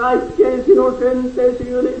kaikkein sinun synteesi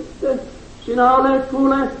ylitse. Sinä olet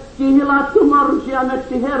kuule kihlattu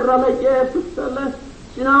morsiameksi Herralle Jeesukselle.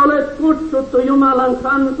 Sinä olet kutsuttu Jumalan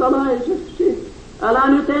kansalaiseksi. Älä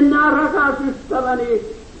nyt enää, rakas ystäväni,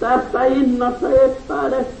 tästä hinnasta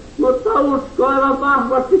epäile, mutta usko aivan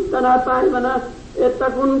vahvasti tänä päivänä,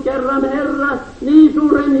 että kun kerran Herra niin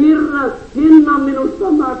suuren hinnan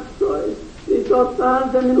minusta maksoi, niin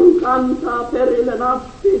tottahan se minun kantaa perille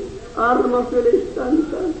asti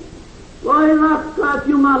armosylistänsä. Voi rakkaat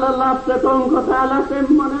Jumalan lapset, onko täällä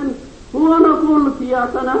semmoinen huono kulkija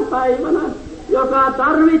tänä päivänä, joka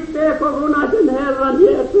tarvitsee kokonaisen Herran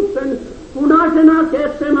Jeesuksen punaisena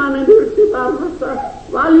Getsemanen yrttitarhassa,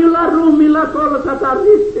 valjulla ruumilla kolkata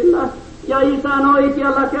ristillä ja Isän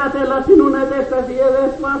oikealla kätellä sinun edestäsi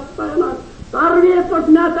edesvastaajana. Tarvitsetko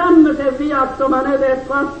sinä tämmöisen viattoman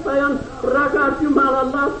edesvastaajan, rakas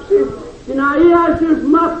Jumalan lapsi? Sinä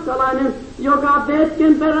iäisyysmatkalainen, joka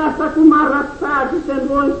hetken perästä kumarrat pääsi sen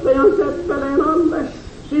voittajan seppeleen alle.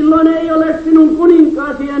 Silloin ei ole sinun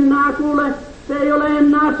kuninkaasi enää kuule, se ei ole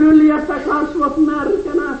enää syljästä kasvot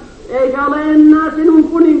märkänä, eikä ole enää sinun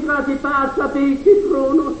kuninkaasi päässä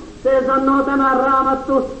piikkikruunu. Se sanoo tämä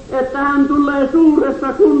Raamattu, että hän tulee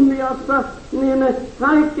suuressa kunniassa niin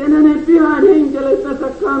kaikkenenen pyhän henkilöstönsä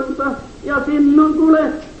kanssa. Ja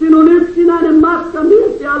sinun yksinäinen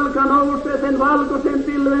matkamies jalka nousee sen valkoisen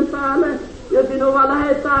pilven päälle. Ja sinua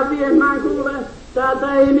lähdetään viemään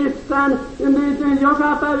täältä ei mistään nyt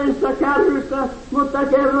jokapäiväisessä kärryssä, mutta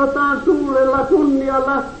kerrotaan suurella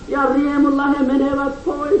kunnialla ja riemulla he menevät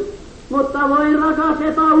pois. Mutta voi rakas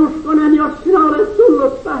epäuskonen, jos sinä olet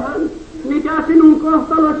tullut tähän, mikä sinun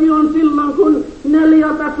kohtalosi on silloin, kun 4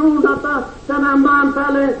 suunnata tämän maan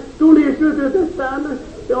päälle tuli sytytetään.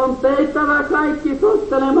 Se on peittävä kaikki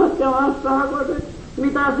tottelemat ja vastahakoiset.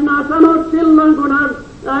 Mitä sinä sanot silloin, kun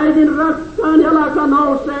äidin rakkaan jalka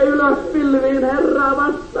nousee ylös pilviin Herraa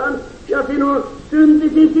vastaan ja sinun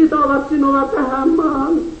syntisi sitovat sinua tähän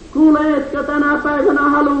maahan? Kuuleetko tänä päivänä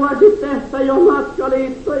haluaisit tehdä jo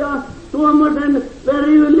matkaliittoja tuommoisen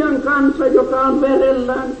veriyljan kanssa, joka on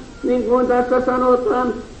verellään, niin kuin tässä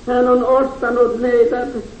sanotaan, hän on ostanut meitä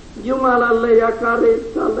Jumalalle ja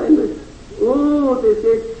Karitsalle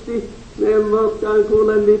uutisiksi. Me emme olekaan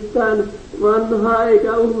kuule mitään vanhaa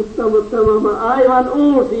eikä uutta, mutta me aivan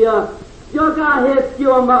uusia. Joka hetki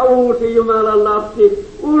on uusi Jumalan lapsi,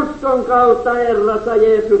 uskon kautta Herrassa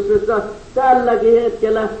Jeesuksessa tälläkin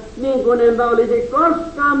hetkellä, niin kuin emme olisi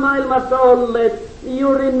koskaan maailmassa olleet,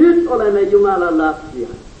 juuri nyt olemme Jumalan lapsia.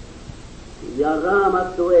 Ja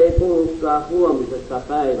Raamattu ei puhukaan huomisesta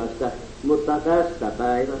päivästä, mutta tästä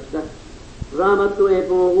päivästä. Raamattu ei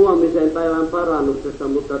puhu huomisen päivän parannuksesta,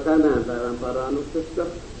 mutta tänään päivän parannuksesta.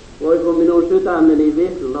 Voiko minun sydämeni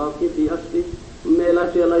vihlaa kipiästi?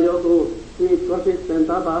 Meillä siellä joku viikko sitten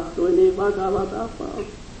tapahtui niin vakava tapaus.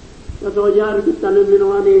 Ja se on järkyttänyt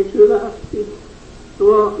minua niin syvästi.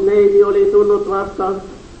 Tuo neiti oli tullut vasta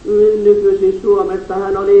nykyisin Suomesta.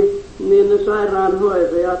 Hän oli niin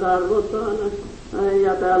sairaanhoitaja tarvotaan.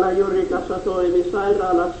 Ja täällä Jurikassa toimi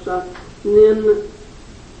sairaalassa. Niin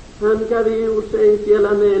hän kävi usein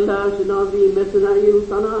siellä meillä sinä viimeisenä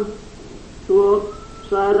iltana. Tuo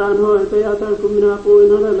sairaanhoitaja, kun minä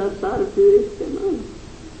puhuin hänelle, särkyi itkemään.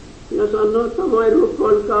 Ja sanoi, että voi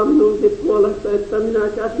rukoilkaa minunkin puolesta, että minä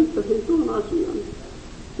käsittäisin tuon asian.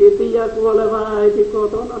 Kipiä kuoleva äiti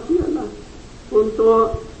kotona siellä. Kun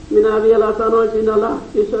minä vielä sanoin siinä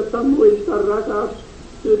lähtissä, että muista rakas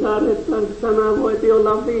tytär, että tämä voiti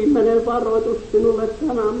olla viimeinen varoitus sinulle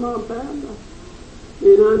tämän maan päällä.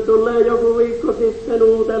 Niin hän tulee joku viikko sitten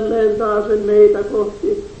uudelleen taas meitä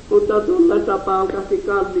kohti, mutta tullessa paukasi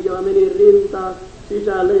kallioa, meni rintaa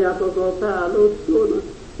sisälle ja koko pää luttuun.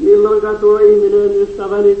 Milloinka tuo ihminen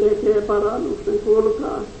ystäväni tekee parannuksen,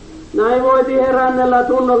 kuulkaa. Näin voiti herännellä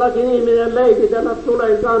tunnollakin ihminen leikitellä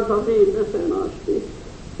tulen kanssa viimeiseen asti.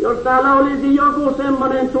 Jos täällä olisi joku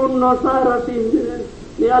semmoinen tunnon sairas ihminen,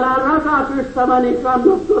 niin älä rakas ystäväni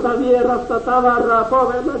kanna tuota vierasta tavaraa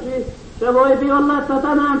povellasi. Se voipi olla, että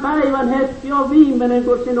tänään päivän hetki on viimeinen,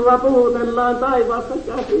 kun sinua puhutellaan taivaasta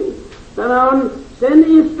käsin. Tämä on sen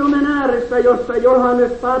istumen ääressä, jossa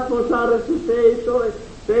Johannes Patmosaaressa seisoi.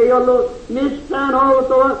 Se ei ollut mistään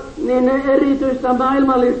outoa, niin erityistä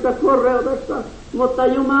maailmallista korreutusta, mutta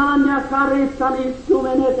Jumalan ja Karitsan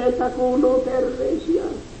istumen etestä kuuluu terveisiä.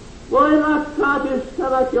 Voi rakkaat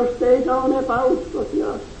ystävät, jos teitä on epäuskoisia.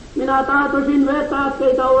 Minä tahtoisin vetää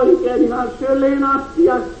teitä oikein ihan syliin asti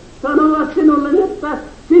ja sanoa sinulle, että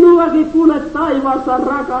sinullakin kuule taivaassa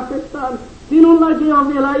rakastetaan. Sinullakin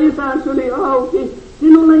on vielä isän syli auki.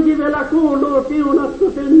 Sinullekin vielä kuuluu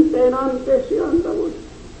siunattu synteen anteeksi antavuus.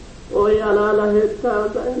 Oi, älä lähde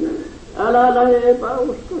täältä enää. Älä lähde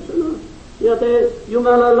epäuskosena. Ja te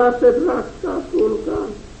Jumalan lapset rakkaat, kuulkaa.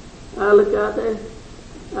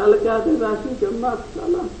 Älkää te väsikö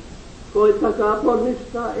matkalla. Koittakaa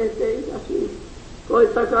ponnistaa eteikäsi.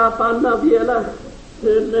 Koittakaa panna vielä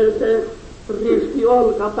se riski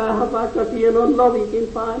olkapäähän, vaikka siihen on lovikin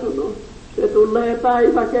painunut. Se tulee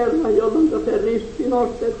päivä kerran, jolloin se riski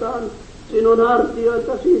nostetaan sinun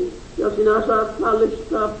hartioitasi ja sinä saat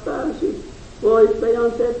kallistaa pääsi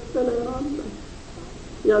voittajan seppeleen alle.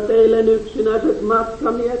 Ja teille yksinäiset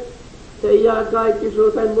matkamiehet, te jää kaikki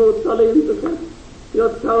suurten muuttolintuset,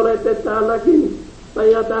 jotka olette täälläkin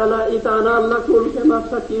ja täällä itän alla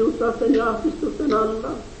kulkemassa kiusausten ja ahdistusten alla,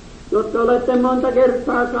 jotka olette monta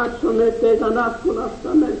kertaa katsoneet teitä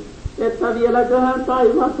nakkunastanne, että vieläköhän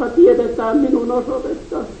taivaassa tiedetään minun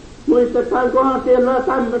osoitetta. Muistetaankohan siellä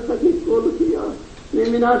tämmöistäkin kulkijaa.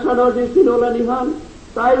 Niin minä sanoisin sinulle ihan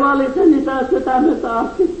taivaallisen isän sydämestä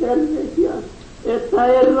asti terveisiä, että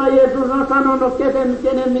Herra Jeesus on sanonut,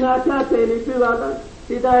 kenen minä käteeni syvällä,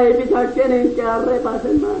 sitä ei pitää kenenkään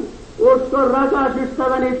repäsemään. Uskon rakas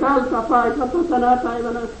ystäväni tältä paikalta tänä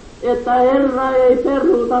päivänä, että Herra ei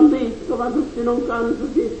peruuta liittovansa sinun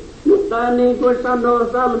kansasi, Mutta niin kuin sanoo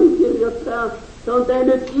psalmikirjoittaja, se on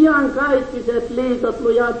tehnyt iankaikkaiset liitot,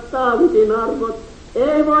 lujat Taavitin arvot.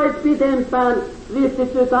 Ei voi pitempään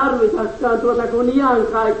kristitty tarvitakaan tuota kuin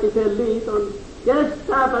iankaikkisen liiton.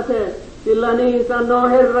 Kestääpä se, sillä niin sanoo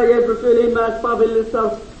Herra Jeesus ylimmäispapillissa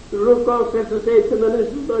rukouksessa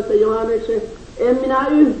 17. Johanneksen. En minä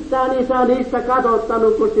yhtään, Isä, niistä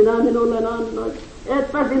katsottanut, kun sinä minulle annoit.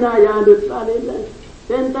 Etpä sinä jäänyt välille.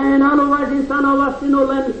 Sen tähden haluaisin sanoa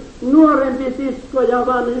sinulle, nuorempi sisko ja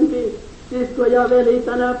vanhempi sisko ja veli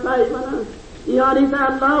tänä päivänä, ihan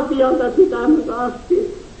Isän laupiolta pitämättä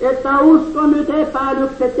asti, että usko nyt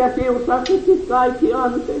epäilykset ja kiusaukset kaikki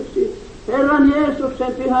anteeksi Herran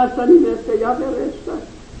Jeesuksen pyhässä nimessä ja veressä.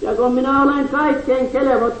 Ja kun minä olen kaikkein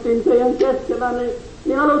kelevottin teidän keskellä,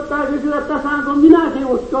 niin aloittaa kysyä, että saanko minäkin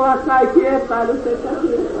uskoa kaikki epäilykset ja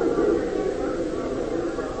kiusaukset.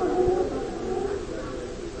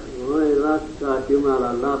 Voi rakkaat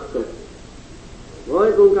Jumalan lapset,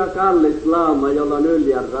 voi kuinka kallis lauma, jolla on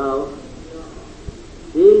Yljän rauha.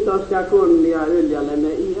 Kiitos ja kunnia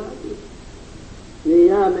Yljällemme iäkin. Niin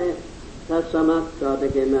jäämme tässä matkaa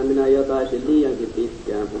tekemään, minä jotaisin liiankin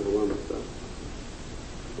pitkään puhumatta.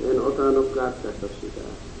 En osannut katkaista sitä.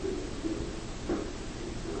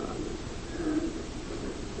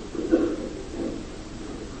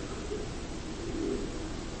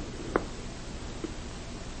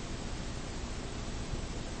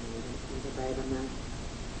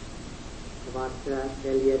 Ovat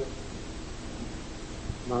veljet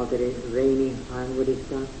Valtteri Reini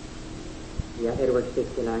Ironwoodista ja Edward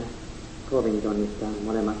Stikkelä Covingtonista,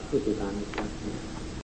 molemmat Hutikanista.